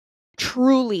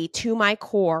truly, to my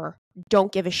core,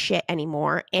 don't give a shit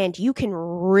anymore. And you can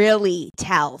really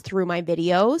tell through my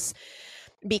videos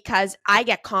because I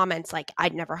get comments like,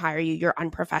 I'd never hire you. You're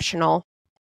unprofessional,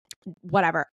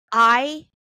 whatever. I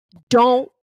don't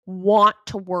want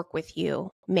to work with you,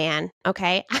 man.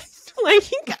 Okay.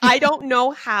 I don't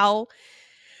know how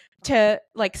to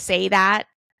say that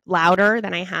louder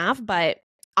than I have, but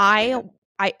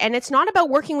and it's not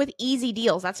about working with easy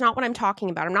deals. That's not what I'm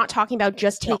talking about. I'm not talking about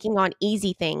just taking on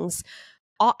easy things.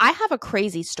 I have a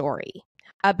crazy story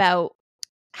about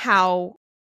how,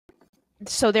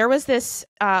 so there was this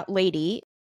lady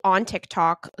on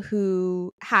TikTok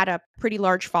who had a pretty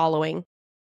large following,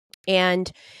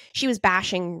 and she was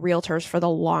bashing realtors for the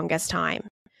longest time,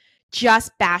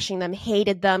 just bashing them,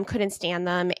 hated them, couldn't stand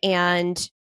them. And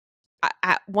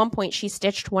at one point she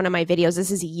stitched one of my videos.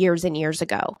 This is years and years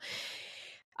ago.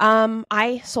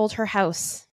 I sold her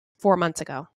house 4 months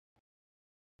ago.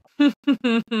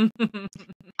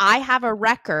 I have a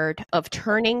record of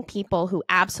turning people who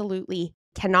absolutely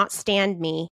cannot stand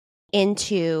me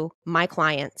into my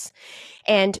clients.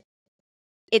 And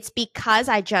it's because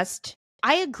I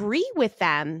agree with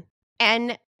them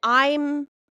and I'm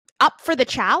up for the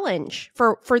challenge,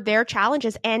 for their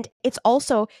challenges. And it's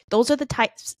also, those are the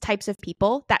types of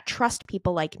people that trust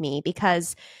people like me,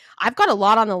 because I've got a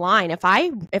lot on the line. If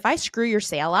I screw your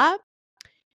sale up,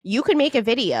 you can make a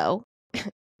video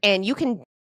and you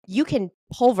can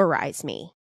pulverize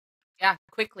me. Yeah,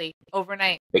 quickly,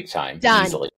 overnight. Big time. Done.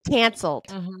 Easily. Canceled.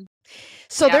 Mm-hmm.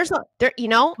 So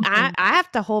I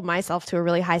have to hold myself to a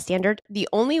really high standard. The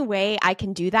only way I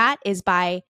can do that is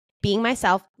by being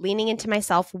myself, leaning into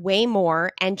myself way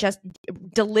more, and just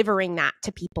delivering that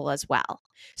to people as well.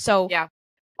 So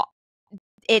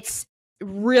it's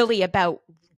really about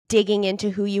digging into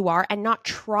who you are and not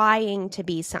trying to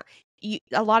be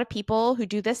a lot of people who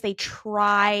do this, they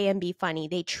try and be funny.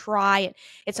 They try.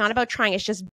 It's not about trying. It's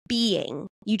just being.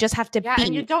 You just have to be.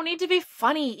 And you don't need to be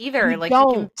funny either. You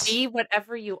can be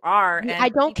whatever you are. And I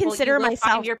don't consider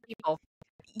myself your people.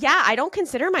 Yeah, I don't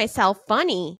consider myself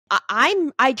funny.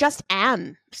 I just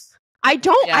am. I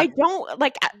don't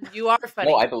you are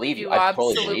funny. No, I believe you. I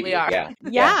totally believe you. Are.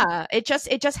 Yeah. It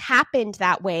just happened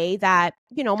that way, that,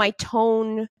 my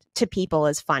tone to people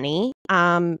is funny.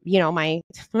 My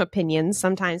opinions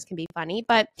sometimes can be funny,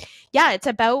 but yeah, it's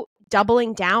about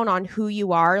doubling down on who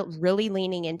you are, really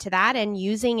leaning into that and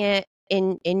using it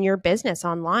in your business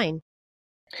online.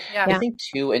 Yeah. I think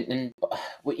too, and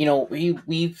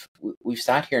we've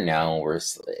sat here now.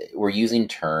 We're using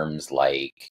terms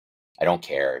like, I don't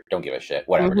care, don't give a shit,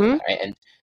 whatever. Mm-hmm. And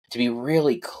to be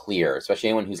really clear, especially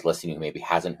anyone who's listening who maybe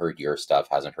hasn't heard your stuff,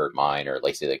 hasn't heard mine, or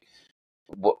Lacey, like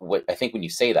what I think when you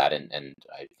say that, and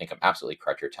I think I'm absolutely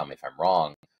correct here, tell me if I'm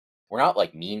wrong, we're not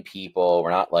like mean people,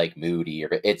 we're not like moody, or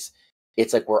it's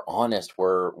like we're honest,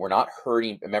 we're not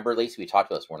hurting. Remember, Lacey, we talked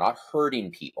about this, we're not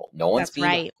hurting people. No one's That's being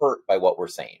right. hurt by what we're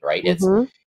saying, right? Mhm.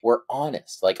 We're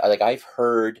honest. Like I've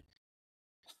heard,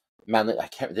 man,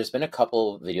 there's been a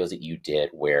couple of videos that you did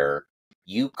where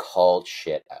you called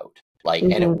shit out. Like,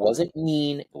 and it Mhm. wasn't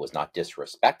mean, it was not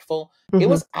disrespectful. It Mhm.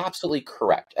 was absolutely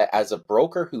correct. As a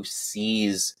broker who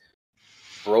sees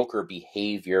broker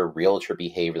behavior, realtor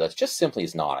behavior, that's just simply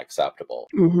is not acceptable.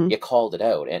 Mhm. You called it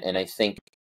out. And I think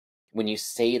when you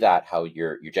say that, how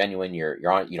you're genuine,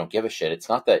 you're on, you don't give a shit. It's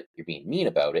not that you're being mean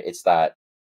about it. It's that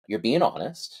you're being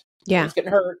honest. Yeah. Nobody's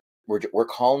getting hurt. We're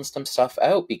calling some stuff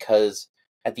out because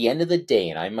at the end of the day,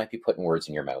 and I might be putting words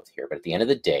in your mouth here, but at the end of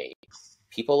the day,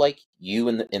 people like you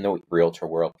in the realtor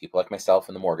world, people like myself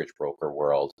in the mortgage broker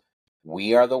world,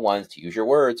 we are the ones, to use your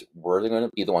words, we're going to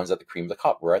be the ones at the cream of the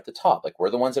crop. We're at the top. Like, we're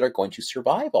the ones that are going to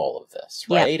survive all of this,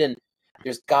 right? Yeah. And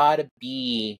there's got to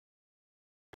be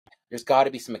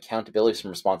some accountability,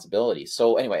 some responsibility.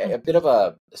 So anyway, a bit of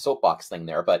a soapbox thing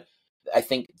there, but I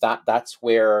think that's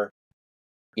where,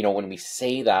 when we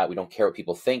say that we don't care what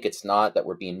people think, it's not that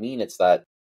we're being mean, it's that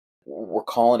we're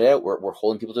calling it out, we're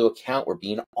holding people to account, we're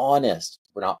being honest,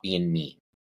 we're not being mean,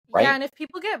 right? Yeah, and if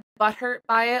people get butthurt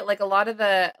by it, like a lot of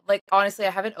the, like, honestly, I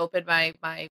haven't opened my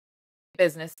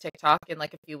business TikTok in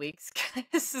like a few weeks.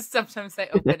 Sometimes I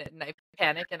open it and I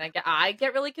panic and I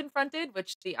get really confronted,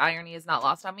 which the irony is not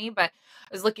lost on me. But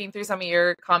I was looking through some of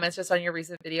your comments just on your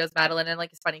recent videos, Madelyn, and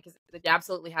like it's funny because it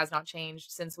absolutely has not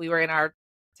changed since we were in our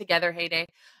together heyday.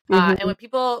 Mhm. And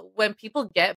when people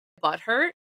get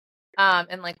butthurt,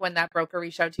 and like when that broker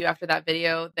reached out to you after that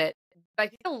video, that I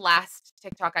think the last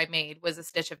TikTok I made was a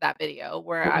stitch of that video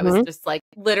where I was Mhm. just like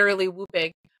literally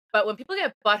whooping. But when people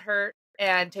get butthurt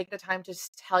and take the time to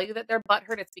tell you that they're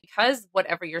butthurt, it's because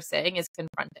whatever you're saying is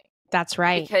confronting. That's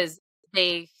right. Because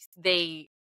they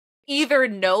either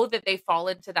know that they fall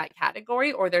into that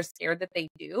category or they're scared that they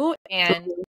do,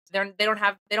 and they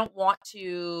don't want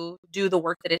to do the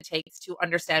work that it takes to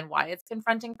understand why it's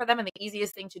confronting for them. And the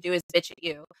easiest thing to do is bitch at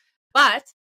you. But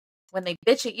when they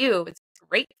bitch at you, it's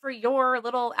great for your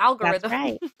little algorithm. That's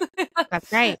right.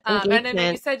 That's right. And I know you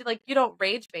Engagement. said like you don't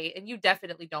rage bait, and you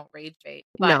definitely don't rage bait.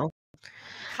 But No.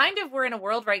 kind of we're in a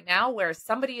world right now where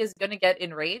somebody is going to get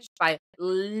enraged by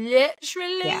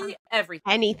literally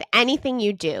everything. Anything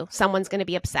you do, someone's going to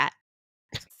be upset.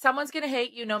 Someone's going to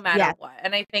hate you no matter Yes. what.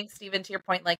 And I think, Stephen, to your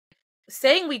point, like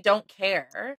saying we don't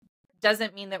care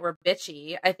doesn't mean that we're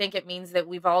bitchy. I think it means that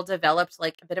we've all developed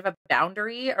like a bit of a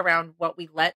boundary around what we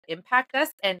let impact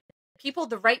us. And people,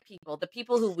 the right people, the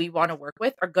people who we want to work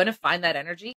with are going to find that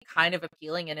energy kind of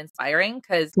appealing and inspiring.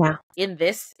 Because in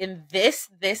this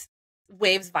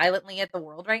waves violently at the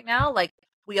world right now, like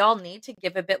we all need to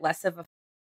give a bit less of a,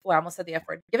 well, I almost said the F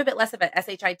word, give a bit less of a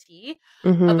SHIT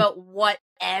about what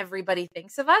everybody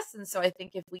thinks of us. And so I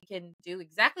think if we can do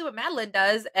exactly what Madelyn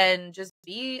does and just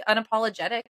be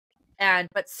unapologetic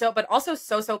but also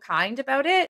so kind about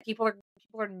it, people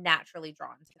are naturally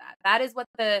drawn to that. That is what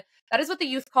the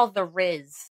youth call the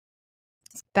Riz.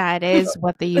 That is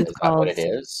what the youth call what it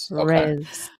is.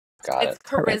 Riz. Okay. Got It's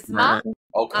charisma.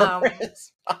 Oh,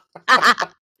 charisma.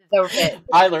 The Riz.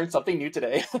 I learned something new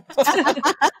today.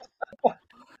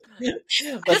 I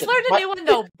just learned a new one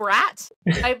though, brat.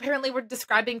 Apparently we're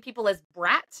describing people as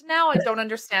brat now. I don't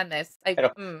understand this.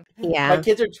 Yeah. My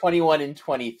kids are 21 and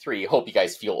 23. Hope you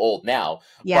guys feel old now.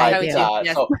 Yeah, but, I do.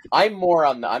 Yes. So I'm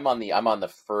on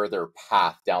the further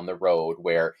path down the road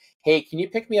where, hey, can you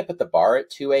pick me up at the bar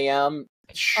at 2 a.m.?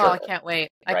 Sure. Oh, I can't wait.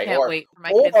 Right? I can't wait for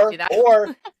my kids to do that.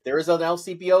 Or there is an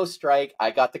LCBO strike.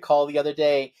 I got the call the other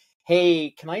day.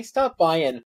 Hey, can I stop by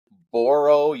and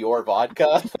borrow your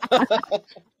vodka?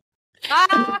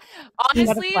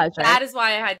 Honestly, that is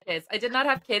why I had kids. I did not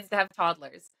have kids to have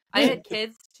toddlers. I had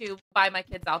kids to buy my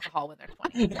kids alcohol when they're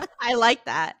 20. I like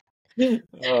that.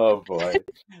 Oh boy.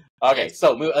 Okay,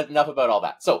 so enough about all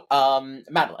that. So,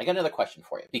 Madelyn, I got another question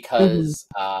for you because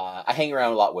I hang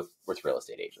around a lot with real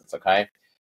estate agents. Okay,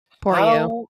 Poor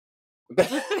you.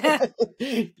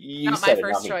 You not said my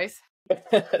first choice.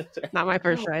 Not my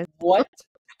first choice.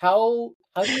 How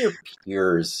do your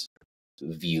peers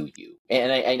view you?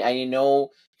 And I know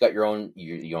you got your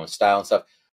own style and stuff.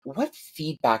 What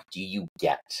feedback do you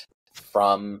get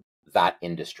from that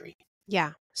industry?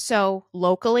 Yeah. So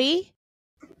locally,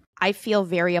 I feel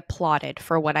very applauded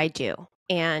for what I do.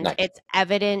 And it's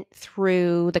evident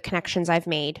through the connections I've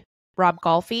made. Rob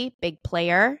Golfi, big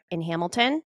player in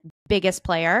Hamilton, biggest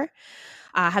player.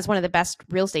 has one of the best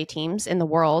real estate teams in the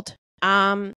world.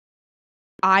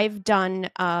 I've done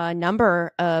a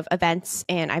number of events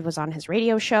and I was on his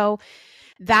radio show.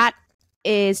 That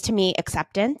is, to me,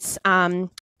 acceptance.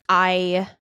 I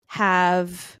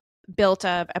have built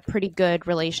a pretty good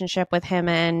relationship with him,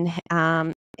 and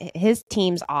his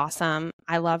team's awesome.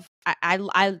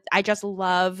 I just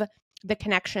love the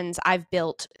connections I've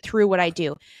built through what I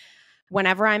do.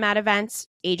 Whenever I'm at events,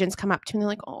 agents come up to me and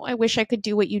they're like, "Oh, I wish I could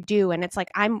do what you do," and it's like,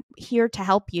 I'm here to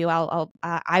help you.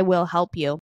 I will help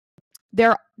you.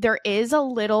 There is a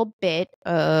little bit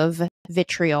of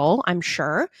vitriol, I'm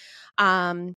sure,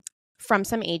 from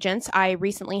some agents. I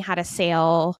recently had a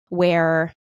sale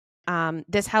where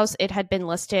this house, it had been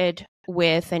listed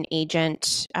with an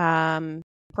agent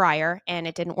prior, and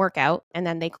it didn't work out, and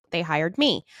then they hired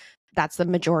me. That's the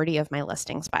majority of my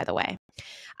listings, by the way.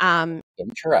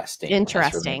 Interesting. Really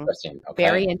interesting. Okay.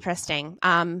 Very interesting.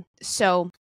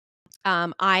 So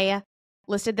I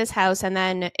listed this house, and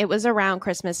then it was around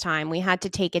Christmas time. We had to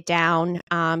take it down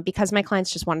because my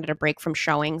clients just wanted a break from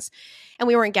showings, and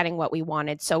we weren't getting what we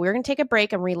wanted. So we were going to take a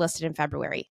break and relist it in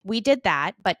February. We did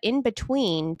that, but in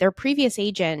between, their previous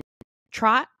agent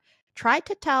tried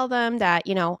to tell them that,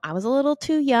 I was a little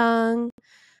too young.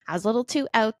 I was a little too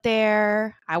out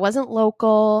there. I wasn't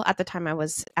local. At the time, I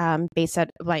was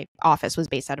my office was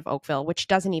based out of Oakville, which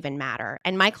doesn't even matter.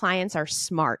 And my clients are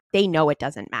smart. They know it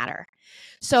doesn't matter.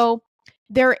 So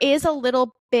there is a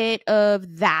little bit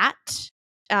of that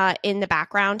in the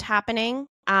background happening.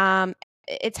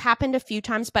 It's happened a few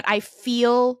times, but I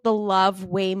feel the love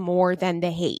way more than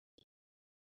the hate.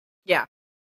 Yeah.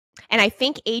 And I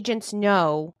think agents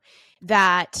know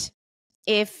that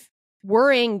if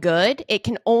we're in good, it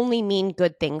can only mean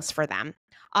good things for them.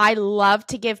 I love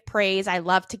to give praise. I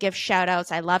love to give shout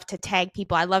outs. I love to tag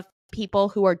people. I love people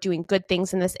who are doing good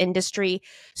things in this industry.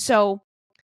 So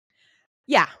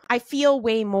yeah, I feel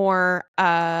way more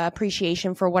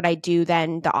appreciation for what I do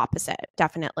than the opposite.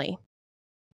 Definitely.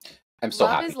 I'm so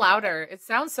love happy. Is louder. It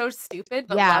sounds so stupid,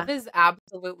 but Yeah. love is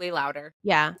absolutely louder.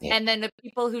 Yeah. And then the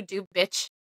people who do bitch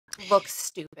look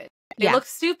stupid. They Yeah. look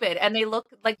stupid, and they look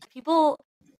like people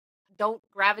don't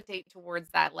gravitate towards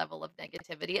that level of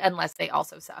negativity unless they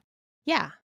also suck.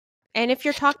 Yeah. And if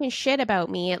you're talking shit about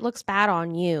me, it looks bad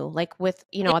on you. Like with,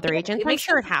 other agents, I'm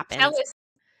sure it happens. Jealous.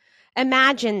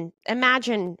 Imagine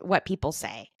what people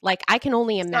say. Like, I can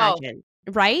only imagine,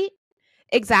 right?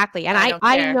 Exactly. And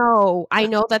I know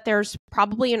that there's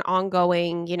probably an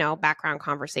ongoing, background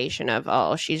conversation of,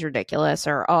 oh, she's ridiculous,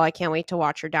 or, oh, I can't wait to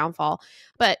watch her downfall.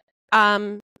 But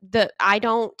I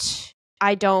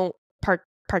don't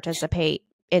participate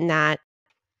in that.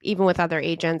 Even with other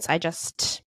agents, I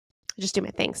just do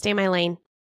my thing, stay in my lane.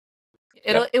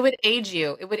 It would age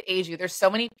you. It would age you. There's so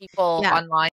many people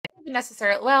online, not even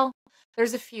necessarily. Well,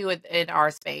 there's a few in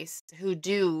our space who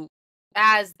do,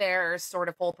 as their sort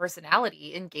of whole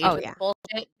personality, engage with the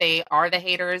bullshit. They are the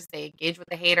haters. They engage with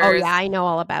the haters. Oh yeah, I know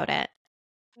all about it.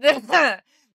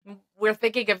 We're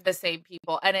thinking of the same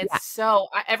people, and it's so.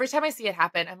 Every time I see it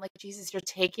happen, I'm like, Jesus, you're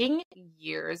taking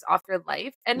years off your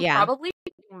life and probably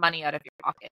taking money out of your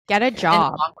pocket. Get a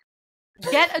job.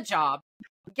 Get a job.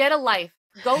 Get a life.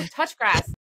 Go touch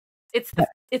grass. It's the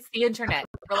internet.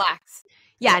 Relax.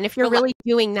 Yeah, and if you're really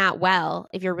doing that well,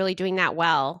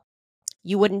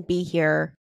 you wouldn't be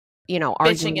here,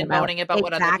 bitching and moaning about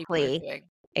what other people are doing.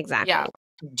 Exactly. Yeah.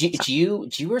 Do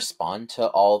you respond to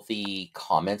all the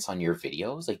comments on your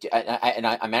videos? Like, I'm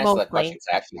asking that question because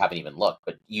I actually haven't even looked,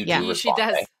 but you do respond. She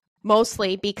does. Right?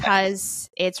 Mostly because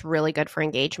it's really good for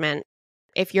engagement.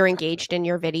 If you're engaged in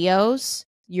your videos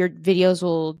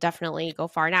will definitely go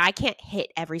far. Now, I can't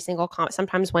hit every single comment.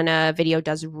 Sometimes when a video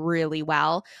does really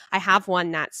well, I have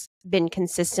one that's been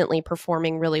consistently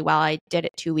performing really well. I did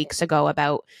it 2 weeks ago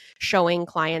about showing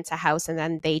clients a house, and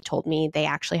then they told me they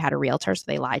actually had a realtor, so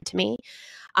they lied to me.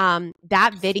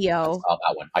 That video,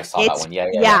 I saw that one.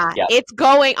 Yeah. It's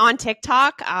going on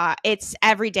TikTok. It's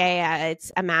every day.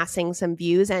 It's amassing some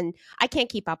views, and I can't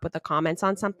keep up with the comments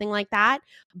on something like that.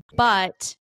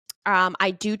 But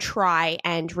I do try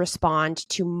and respond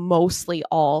to mostly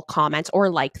all comments or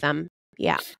like them.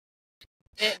 Yeah.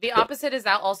 The opposite is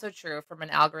also true from an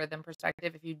algorithm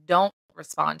perspective. If you don't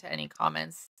respond to any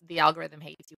comments, the algorithm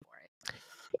hates you for it.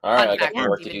 All right, I got more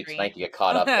work to do tonight to get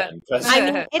caught up then.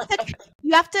 I mean,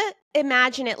 you have to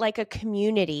imagine it like a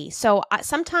community. So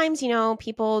sometimes,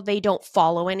 people, they don't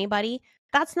follow anybody.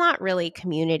 That's not really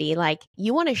community. Like,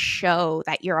 you want to show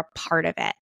that you're a part of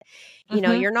it.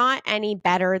 You're not any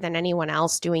better than anyone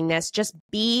else doing this. Just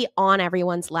be on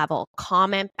everyone's level.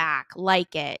 Comment back,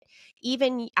 like it.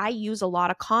 Even I use a lot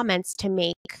of comments to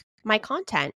make my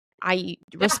content. I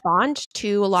respond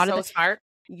to a lot of So the smart.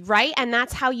 right. And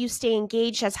that's how you stay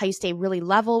engaged. That's how you stay really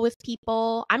level with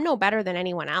people. I'm no better than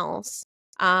anyone else.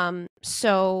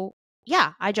 So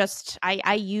yeah,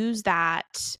 I use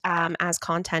that as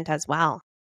content as well.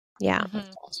 Yeah. Mhm.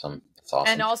 That's awesome. That's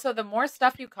awesome. And also, the more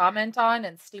stuff you comment on,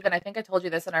 and Stephen, I think I told you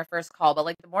this in our first call, but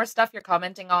like the more stuff you're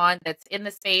commenting on that's in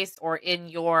the space or in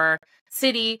your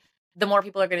city, the more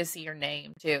people are going to see your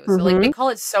name too. So like they Mm-hmm. call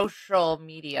it social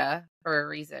media for a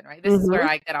reason, right? This is Mm-hmm. where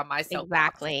I get on my soapbox.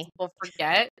 Exactly. People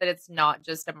forget that it's not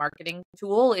just a marketing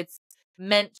tool. It's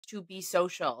meant to be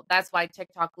social. That's why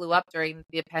TikTok blew up during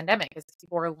the pandemic, because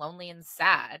people were lonely and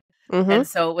sad. Mm-hmm. And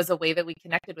so it was a way that we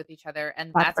connected with each other.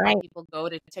 And That's that's why right. people go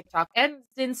to TikTok and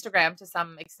Instagram to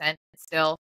some extent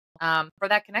still, for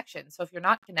that connection. So if you're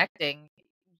not connecting,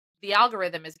 the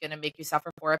algorithm is going to make you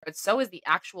suffer for it, but so is the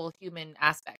actual human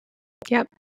aspect. Yep.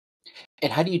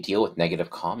 And how do you deal with negative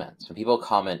comments when people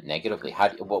comment negatively? How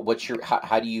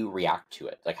do you react to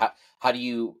it? Like how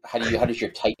does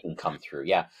your typing come through?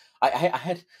 Yeah,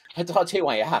 I'll tell you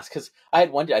why I asked, because I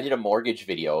did a mortgage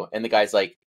video and the guy's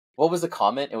like, what was the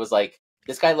comment? It was like,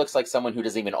 this guy looks like someone who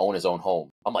doesn't even own his own home.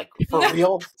 I'm like, for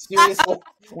real? Seriously?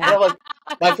 And I'm like,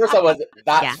 my first thought was,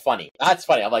 that's funny. That's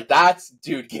funny. I'm like,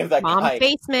 dude, give that Mom's guy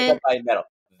basement. a medal.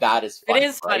 That is funny. It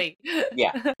is right? funny.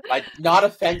 Yeah. I'm not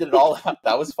offended at all.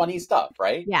 That was funny stuff,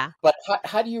 right? Yeah. But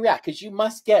how do you react? Because you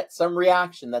must get some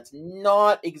reaction that's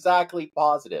not exactly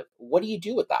positive. What do you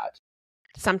do with that?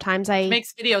 Sometimes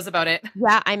Makes videos about it.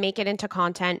 Yeah, I make it into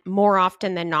content more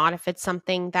often than not if it's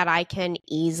something that I can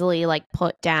easily like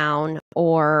put down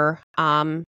or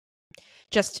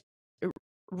just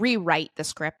rewrite the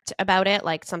script about it.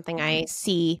 Like something I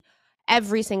see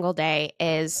every single day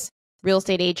is real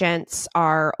estate agents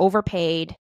are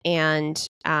overpaid and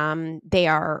they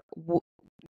are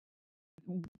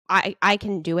I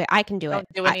can do it. I can do Don't it.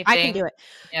 do I can anything. do it.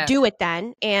 Yeah. Do it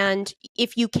then. And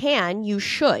if you can, you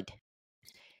should.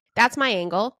 That's my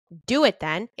angle. Do it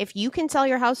then. If you can sell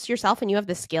your house yourself and you have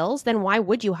the skills, then why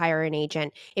would you hire an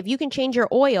agent? If you can change your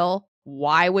oil,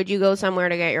 why would you go somewhere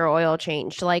to get your oil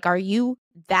changed? Like, are you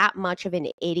that much of an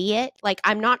idiot? Like,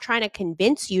 I'm not trying to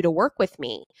convince you to work with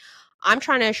me. I'm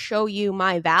trying to show you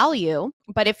my value.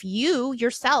 But if you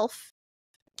yourself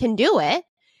can do it,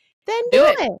 then do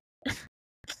it.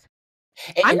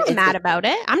 I'm not mad about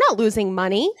it. I'm not losing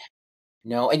money.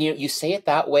 No, and you say it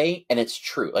that way, and it's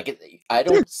true. Like I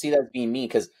don't see that as being mean,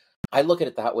 because I look at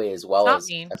it that way as well as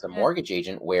a mortgage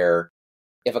agent, where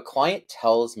if a client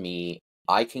tells me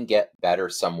I can get better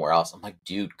somewhere else, I'm like,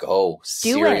 dude, go.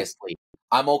 Seriously.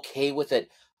 I'm okay with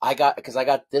it. Because I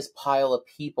got this pile of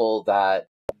people that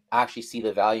actually see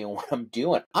the value in what I'm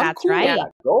doing. I'm cool with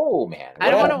that. Go, man.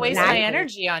 I don't want to waste my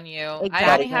energy on you. Exactly.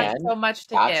 I only have so much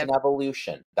to give. That's an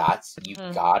evolution. You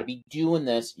got to be doing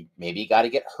this. Maybe you got to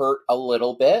get hurt a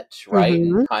little bit, right?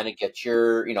 And kind of get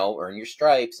your, earn your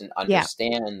stripes and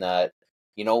understand that,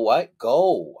 you know what?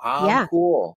 Go. I'm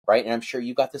cool, right? And I'm sure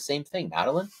you got the same thing,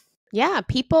 Madelyn. Yeah,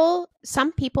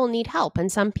 some people need help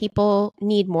and some people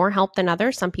need more help than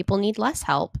others. Some people need less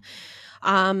help.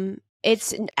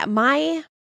 It's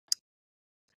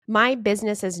my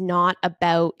business is not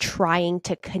about trying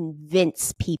to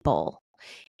convince people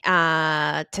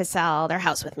to sell their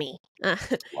house with me. Love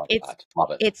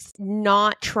it. It's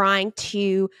not trying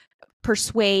to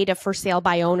persuade a for sale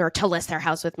by owner to list their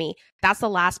house with me. That's the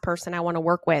last person I want to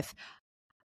work with.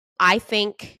 I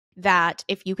think that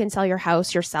if you can sell your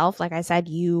house yourself, like I said,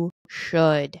 you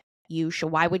should.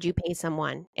 Why would you pay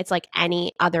someone? It's like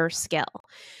any other skill.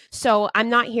 So I'm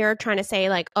not here trying to say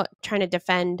trying to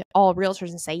defend all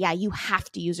realtors and say, yeah, you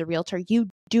have to use a realtor. You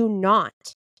do not.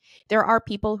 There are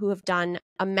people who have done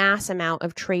a mass amount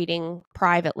of trading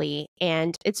privately,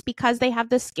 and it's because they have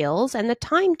the skills and the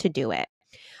time to do it.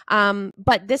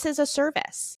 But this is a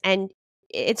service, and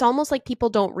it's almost like people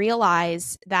don't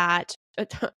realize that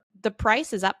the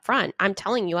price is up front. I'm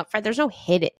telling you up front, there's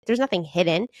nothing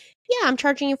hidden. Yeah, I'm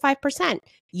charging you 5%.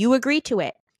 You agree to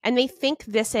it. And they think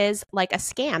this is like a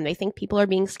scam. They think people are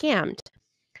being scammed.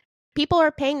 People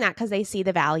are paying that because they see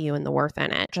the value and the worth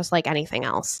in it, just like anything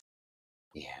else.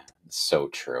 Yeah, it's so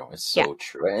true. It's so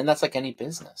true. And that's like any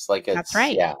business. Like that's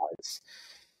right. Yeah, it's,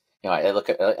 I look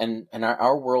at, and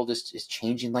our world is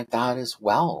changing like that as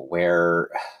well,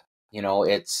 where,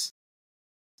 it's,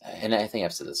 and I think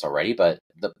I've said this already, but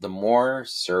the more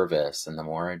service and the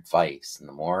more advice and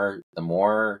the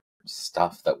more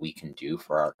stuff that we can do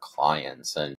for our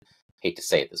clients, and hate to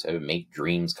say it this way, make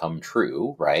dreams come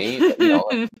true, right?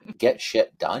 But, get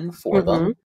shit done for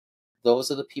them.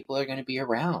 Those are the people that are going to be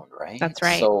around, right? That's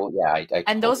right. So yeah, I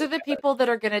and those are the people that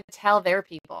are going to tell their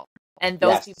people. And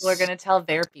those people are going to tell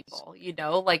their people, you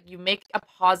know, like you make a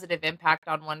positive impact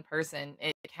on one person,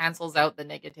 it cancels out the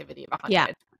negativity of 100. Yeah.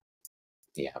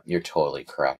 Yeah, you're totally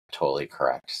correct. Totally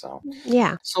correct. So,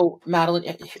 Yeah. so Madelyn,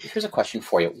 here's a question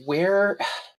for you. Where,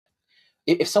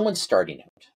 if someone's starting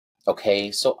out,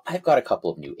 okay, so I've got a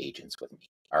couple of new agents with me.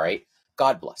 All right.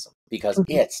 God bless them, because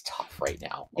it's tough right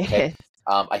now. Okay.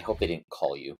 I hope they didn't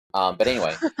call you. But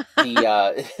anyway,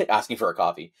 the asking for a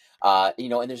coffee. You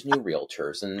know, and there's new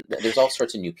realtors and there's all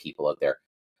sorts of new people out there.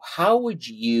 What would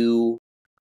you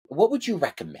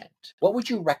recommend? What would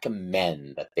you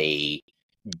recommend that they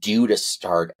do to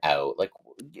start out? Like,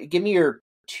 give me your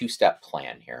 2-step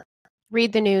plan here.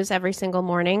 Read the news every single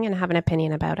morning and have an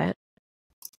opinion about it.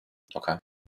 Okay.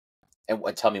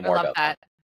 And tell me more about that.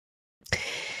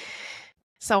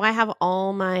 So I have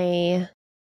all my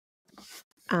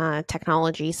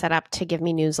technology set up to give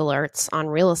me news alerts on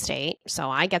real estate. So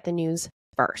I get the news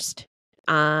first.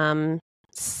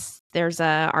 There's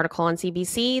an article on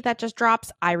CBC that just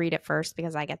drops. I read it first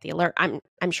because I get the alert.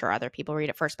 I'm sure other people read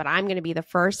it first, but I'm going to be the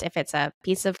first. If it's a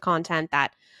piece of content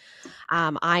that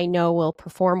I know will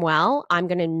perform well, I'm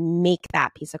going to make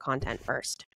that piece of content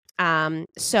first.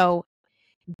 So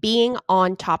being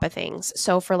on top of things.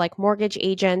 So for like mortgage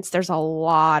agents, there's a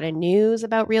lot of news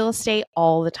about real estate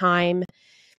all the time.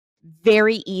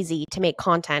 Very easy to make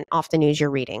content off the news you're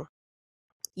reading.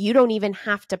 You don't even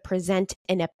have to present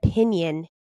an opinion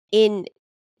in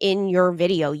your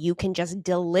video. You can just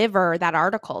deliver that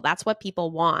article. That's what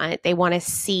people want. They want to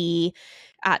see,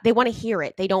 they want to hear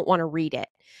it. They don't want to read it.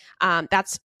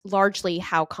 That's largely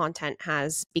how content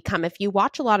has become. If you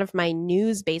watch a lot of my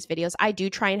news-based videos, I do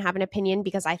try and have an opinion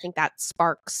because I think that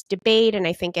sparks debate and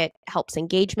I think it helps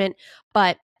engagement.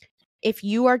 But if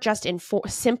you are just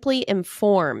simply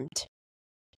informed,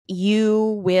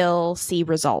 you will see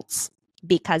results.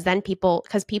 Because then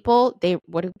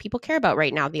what do people care about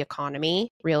right now? The economy,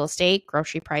 real estate,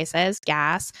 grocery prices,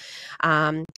 gas,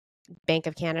 Bank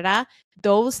of Canada.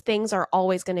 Those things are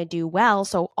always going to do well.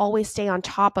 So always stay on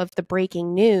top of the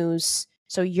breaking news.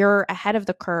 So you're ahead of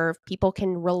the curve. People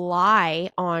can rely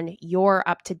on your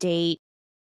up-to-date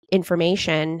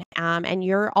information, and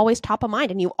you're always top of mind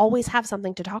and you always have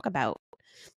something to talk about.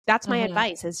 That's my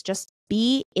advice, is just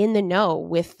be in the know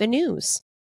with the news.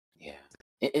 Yeah.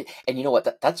 And you know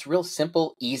what? That's real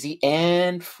simple, easy,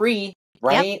 and free,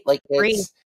 right? Yep, like it's free.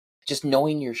 just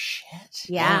knowing your shit.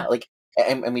 Yeah. Like,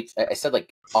 I said,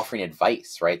 like, offering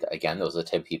advice, right? Again, those are the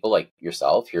type of people like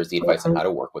yourself. Here's the advice on how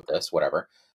to work with this, whatever.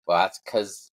 Well, that's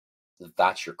because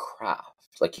that's your craft.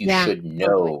 Like, you should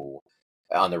know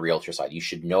on the realtor side, you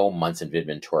should know months of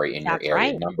inventory in your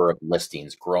area, number of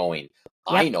listings growing.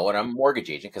 I know it. I'm a mortgage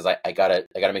agent because I gotta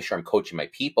make sure I'm coaching my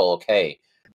people. Okay,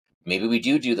 maybe we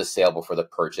do the sale before the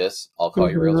purchase. I'll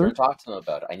call your realtor and talk to them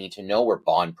about it. I need to know where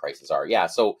bond prices are. Yeah,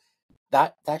 so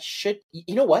that should,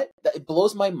 you know what? It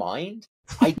blows my mind.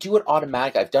 I do it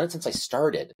automatically. I've done it since I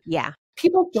started. Yeah.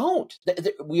 People don't.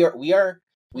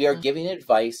 We are giving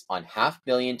advice on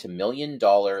 $500,000 to $1 million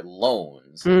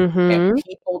loans, and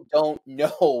people don't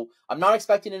know. I'm not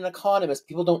expecting an economist.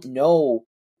 People don't know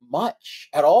much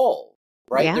at all,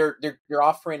 right? Yeah. They're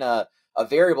offering a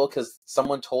variable because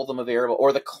someone told them a variable,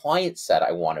 or the client said,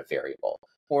 "I want a variable."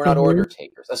 We're not order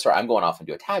takers. That's right. I'm going off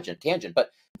into a tangent,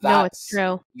 but no, it's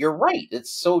true. You're right.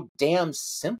 It's so damn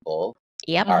simple.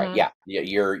 Yep. All right. Yeah.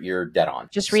 You're dead on.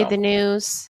 Just read the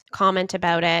news, comment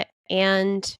about it,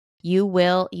 and you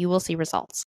will see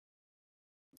results.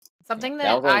 Something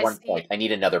that was only one point. I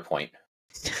need another point.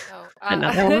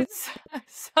 Another one?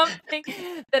 Something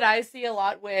that I see a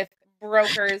lot with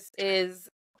brokers is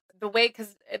the way,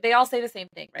 because they all say the same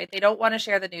thing, right? They don't want to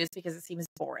share the news because it seems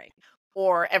boring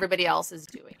or everybody else is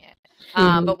doing it.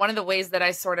 But one of the ways that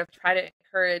I sort of try to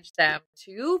encourage them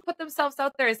to put themselves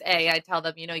out there is I tell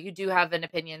them, you do have an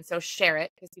opinion, so share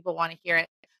it because people want to hear it.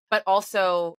 But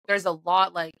also there's a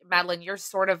lot, like Madelyn, you're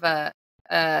sort of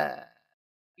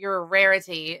you're a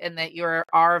rarity in that you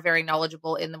are very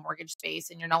knowledgeable in the mortgage space,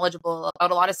 and you're knowledgeable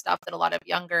about a lot of stuff that a lot of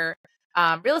younger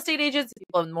real estate agents,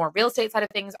 people in the more real estate side of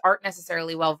things, aren't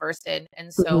necessarily well versed in.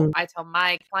 And so I tell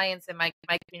my clients and my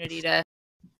community to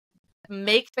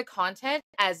make the content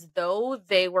as though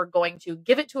they were going to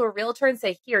give it to a realtor and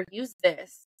say, here, use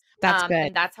this. That's good.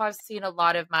 And that's how I've seen a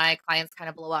lot of my clients kind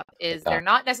of blow up, is they're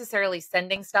not necessarily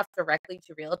sending stuff directly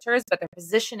to realtors, but they're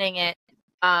positioning it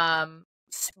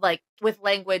like with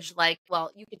language like, well,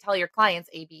 you can tell your clients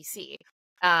ABC.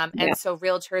 And so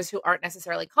realtors who aren't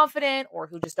necessarily confident, or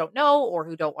who just don't know, or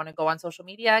who don't want to go on social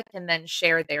media, can then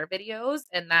share their videos,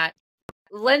 and that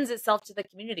lends itself to the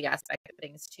community aspect of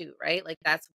things too, right? Like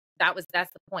that's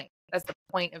the point. That's the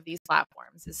point of these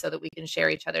platforms, is so that we can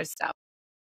share each other's stuff.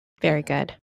 Very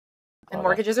good. And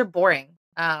mortgages are boring.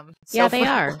 Yeah, they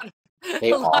are.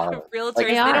 They a lot are. of realtors, Like,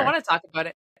 they don't want to talk about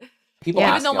it. People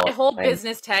Even ask though me my all whole the time,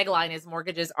 business tagline is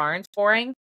mortgages aren't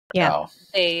boring, Yeah.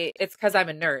 it's because I'm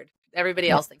a nerd. Everybody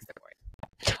else thinks they're boring.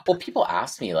 well, people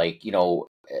ask me, like,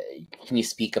 can you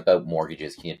speak about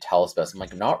mortgages? Can you tell us about this? I'm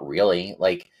like, not really.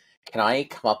 Like, can I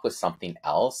come up with something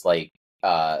else? Like,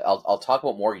 I'll talk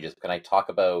about mortgages. Can I talk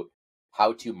about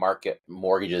how to market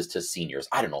mortgages to seniors?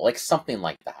 I don't know, like something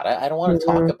like that. I don't want to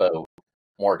talk about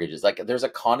mortgages. Like, there's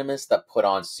economists that put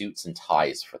on suits and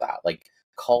ties for that. Like,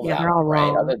 call them they're out, all right?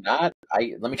 wrong. Other than that,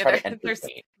 let me try to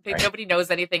entertain. Right? Nobody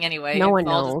knows anything anyway. No one It's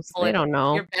all knows. just They don't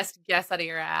know. your best guess out of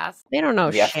your ass. They don't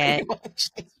know Yeah, shit. pretty much.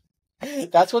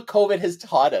 That's what COVID has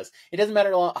taught us. It doesn't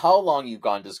matter how long you've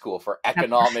gone to school for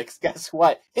economics. Guess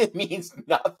what? It means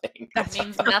nothing. It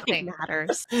means nothing.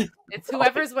 Matters. It's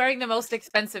whoever's wearing the most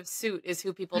expensive suit is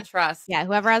who people trust. Yeah,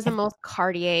 whoever has the most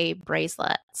Cartier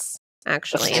bracelets,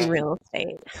 actually, in real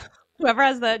estate. Whoever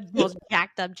has the most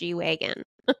jacked up G-Wagon.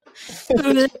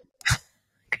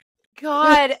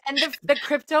 God, and the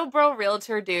crypto bro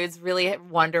realtor dudes really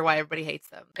wonder why everybody hates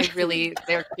them.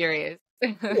 They're curious.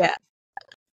 Yeah.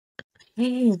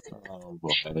 Oh,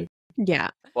 boy. Yeah.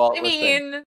 Well, I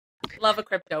listen. mean, love a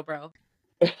crypto bro.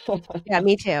 Yeah,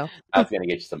 me too. That's going to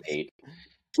get you some hate.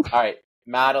 All right.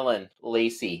 Madelyn,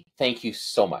 Lacey, thank you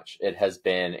so much. It has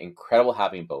been incredible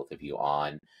having both of you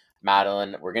on.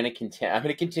 Madelyn, we're going to continue. I'm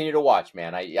going to continue to watch,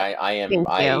 man. I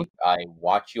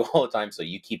watch you all the time. So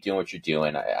you keep doing what you're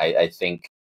doing. I think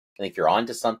you're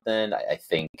onto something. I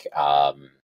think, and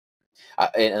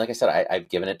like I said, I've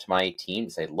given it to my team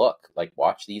to say, look, like,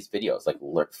 watch these videos, like,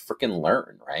 freaking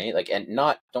learn, right? Like, and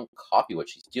don't copy what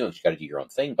she's doing. You got to do your own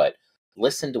thing, but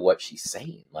listen to what she's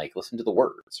saying, like, listen to the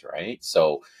words, right?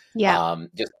 So,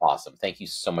 just awesome. Thank you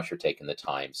so much for taking the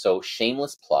time. So,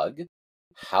 shameless plug,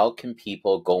 how can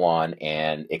people go on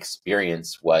and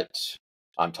experience what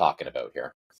I'm talking about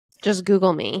here? Just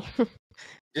Google me.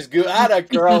 Just go at it,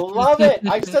 girl. Love it.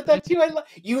 I've said that too.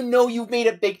 You've made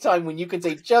it big time when you can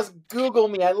say, just Google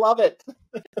me. I love it.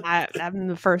 I'm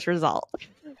the first result.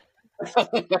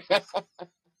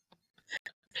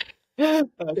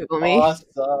 Google me.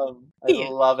 Awesome. I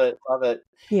love it. Love it.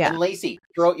 Yeah. And Lacey,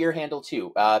 throw out your handle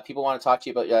too. People want to talk to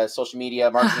you about social media,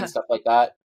 marketing, stuff like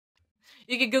that.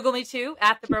 You can Google me too,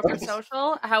 at The Broker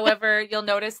Social. However, you'll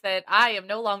notice that I am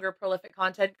no longer a prolific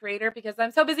content creator because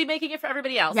I'm so busy making it for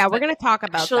everybody else. Yeah, we're going to talk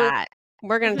about that.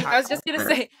 We're going to talk I was just going to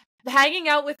say, hanging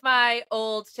out with my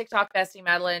old TikTok bestie,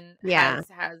 Madelyn,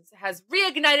 has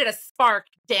reignited a spark,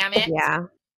 damn it. Yeah.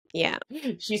 Yeah.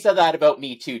 She said that about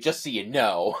me too, just so you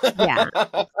know. Yeah.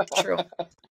 True.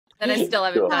 And I still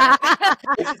haven't done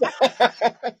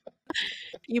it.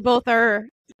 You both are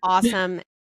awesome.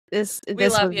 This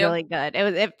was you. really good.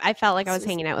 I felt like I was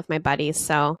hanging out with my buddies.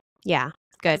 So yeah,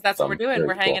 good. That's what we're doing.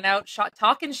 We're hanging out,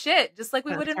 talking shit, just like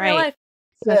we would in real life.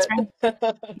 That's right.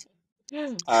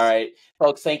 All right,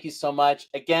 folks, thank you so much.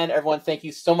 Again, everyone, thank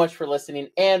you so much for listening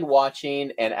and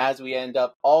watching. And as we end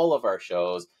up all of our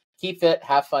shows, keep fit,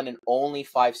 have fun, and only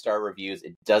 5-star reviews.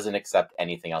 It doesn't accept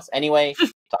anything else. Anyway,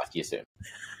 talk to you soon.